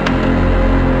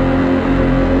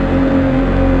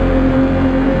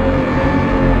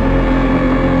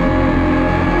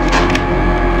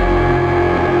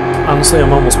 Honestly,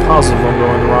 I'm almost positive I'm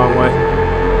going the wrong way.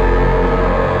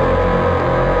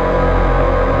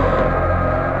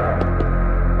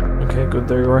 Okay, good,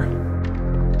 there you are.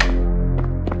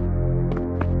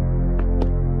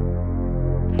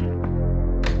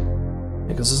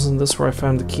 Because isn't this where I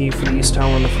found the key for the East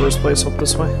Tower in the first place, up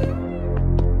this way?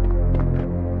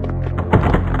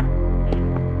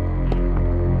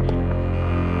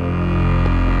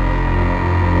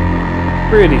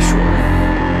 Pretty sure.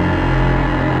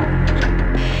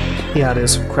 Yeah, it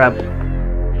is. Crap.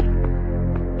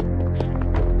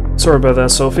 Sorry about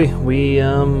that, Sophie. We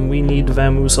need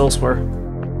Vamoose elsewhere.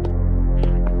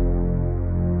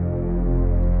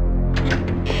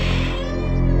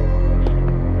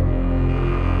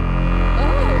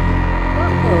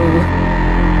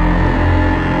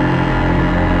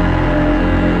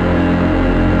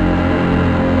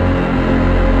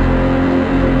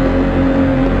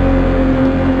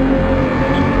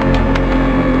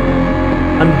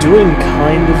 I'm doing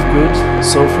kind of good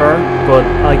so far, but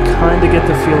I kind of get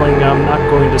the feeling I'm not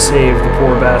going to save the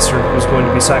poor bastard who's going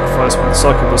to be sacrificed with the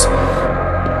succubus.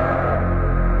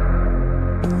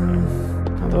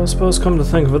 Although I suppose, come to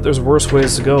think of it, there's worse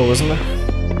ways to go, isn't there?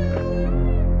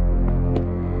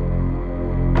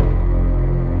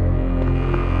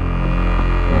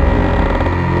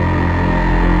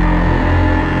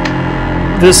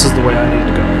 This is the way I need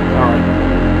to go. Alright.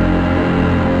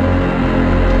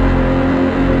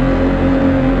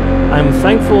 I'm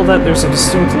thankful that there's a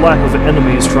distinct lack of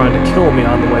enemies trying to kill me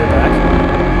on the way back.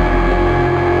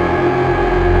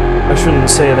 I shouldn't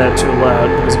say that too loud,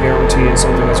 because I guarantee it's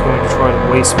something that's going to try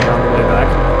to waste me on the way back.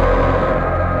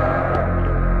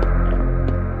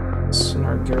 It's in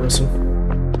our garrison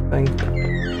thing.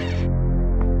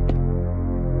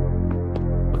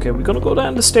 Okay, we're gonna go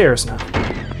down the stairs now.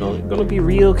 I'm gonna be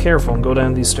real careful and go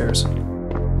down these stairs.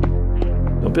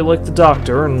 Don't be like the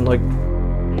doctor and, like,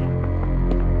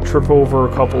 trip over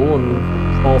a couple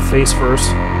and fall face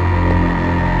first.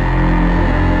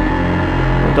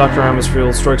 Dr.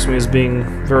 Amisfield strikes me as being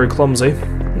very clumsy,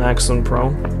 and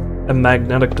accident-prone, and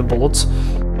magnetic to bullets.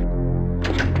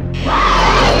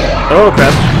 Oh,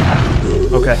 crap.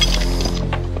 Okay.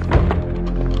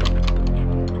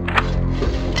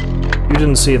 You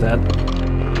didn't see that.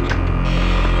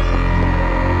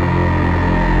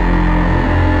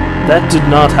 That did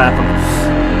not happen.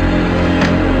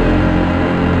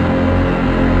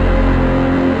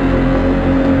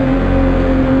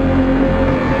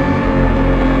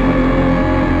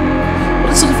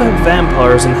 About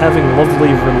vampires and having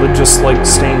lovely religious like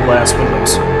stained glass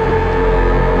windows.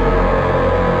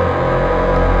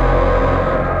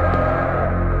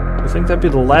 I think that'd be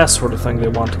the last sort of thing they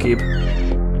want to keep.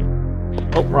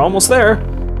 Oh, we're almost there.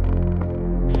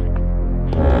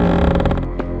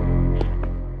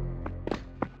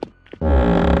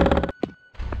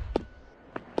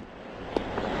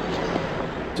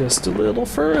 Just a little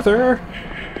further.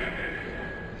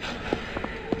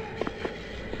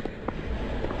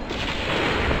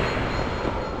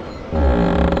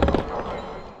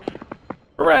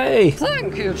 Hooray!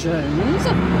 Thank you, James.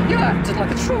 You acted like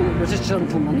a true British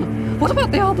gentleman. What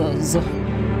about the others?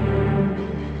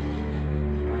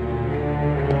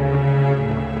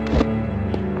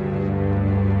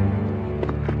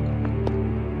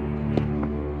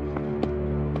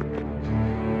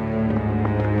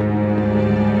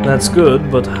 That's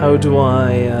good, but how do I,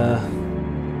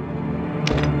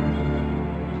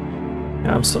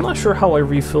 Yeah, I'm still not sure how I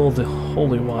refill the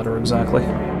holy water exactly.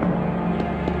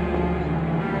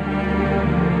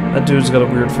 That dude's got a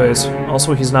weird face.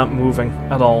 Also, he's not moving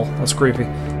at all. That's creepy.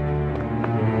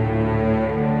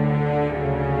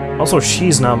 Also,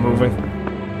 she's not moving.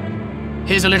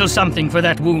 Here's a little something for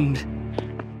that wound.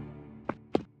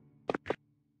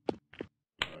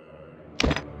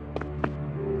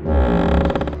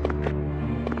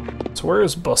 So where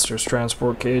is Buster's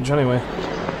transport cage, anyway?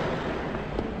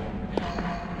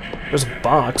 There's a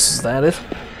box, is that it?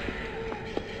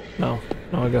 No.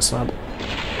 No, I guess not.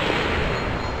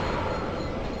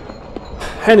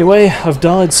 Anyway, I've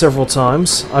died several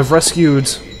times. I've rescued...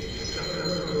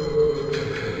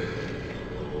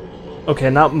 Okay,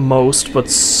 not most, but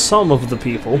some of the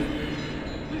people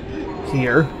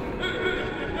here.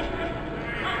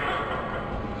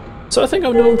 So I think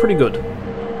I'm doing pretty good.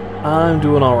 I'm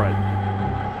doing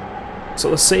alright. So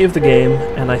let's save the game,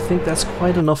 and I think that's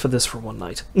quite enough of this for one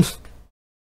night.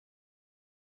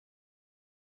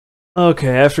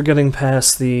 Okay, after getting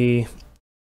past the...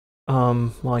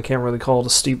 well, I can't really call it a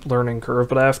steep learning curve,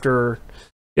 but after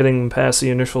getting past the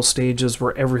initial stages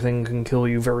where everything can kill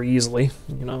you very easily,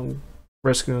 you know,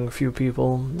 rescuing a few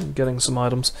people, getting some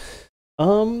items,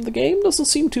 the game doesn't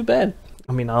seem too bad.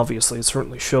 I mean, obviously, it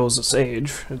certainly shows its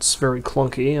age. It's very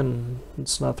clunky, and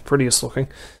it's not the prettiest looking.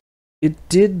 It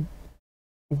did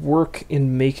work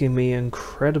in making me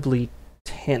incredibly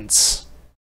tense,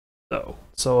 though.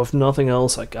 So if nothing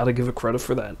else, I gotta give it credit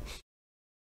for that.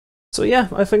 So yeah,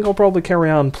 I think I'll probably carry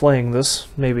on playing this.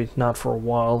 Maybe not for a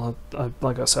while.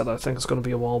 Like I said, I think it's going to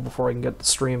be a while before I can get the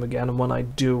stream again, and when I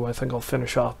do, I think I'll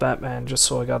finish off Batman, just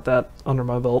so I got that under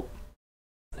my belt.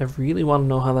 I really want to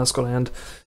know how that's going to end.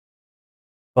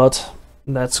 But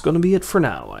that's going to be it for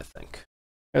now, I think,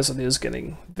 as it is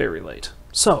getting very late.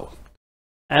 So,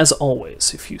 as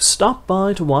always, if you stop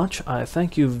by to watch, I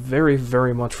thank you very,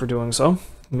 very much for doing so.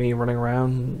 Me running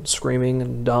around, screaming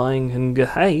and dying, and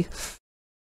hey.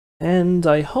 And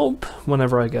I hope,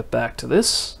 whenever I get back to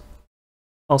this,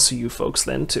 I'll see you folks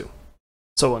then too.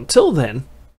 So until then,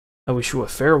 I wish you a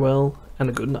farewell and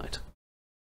a good night.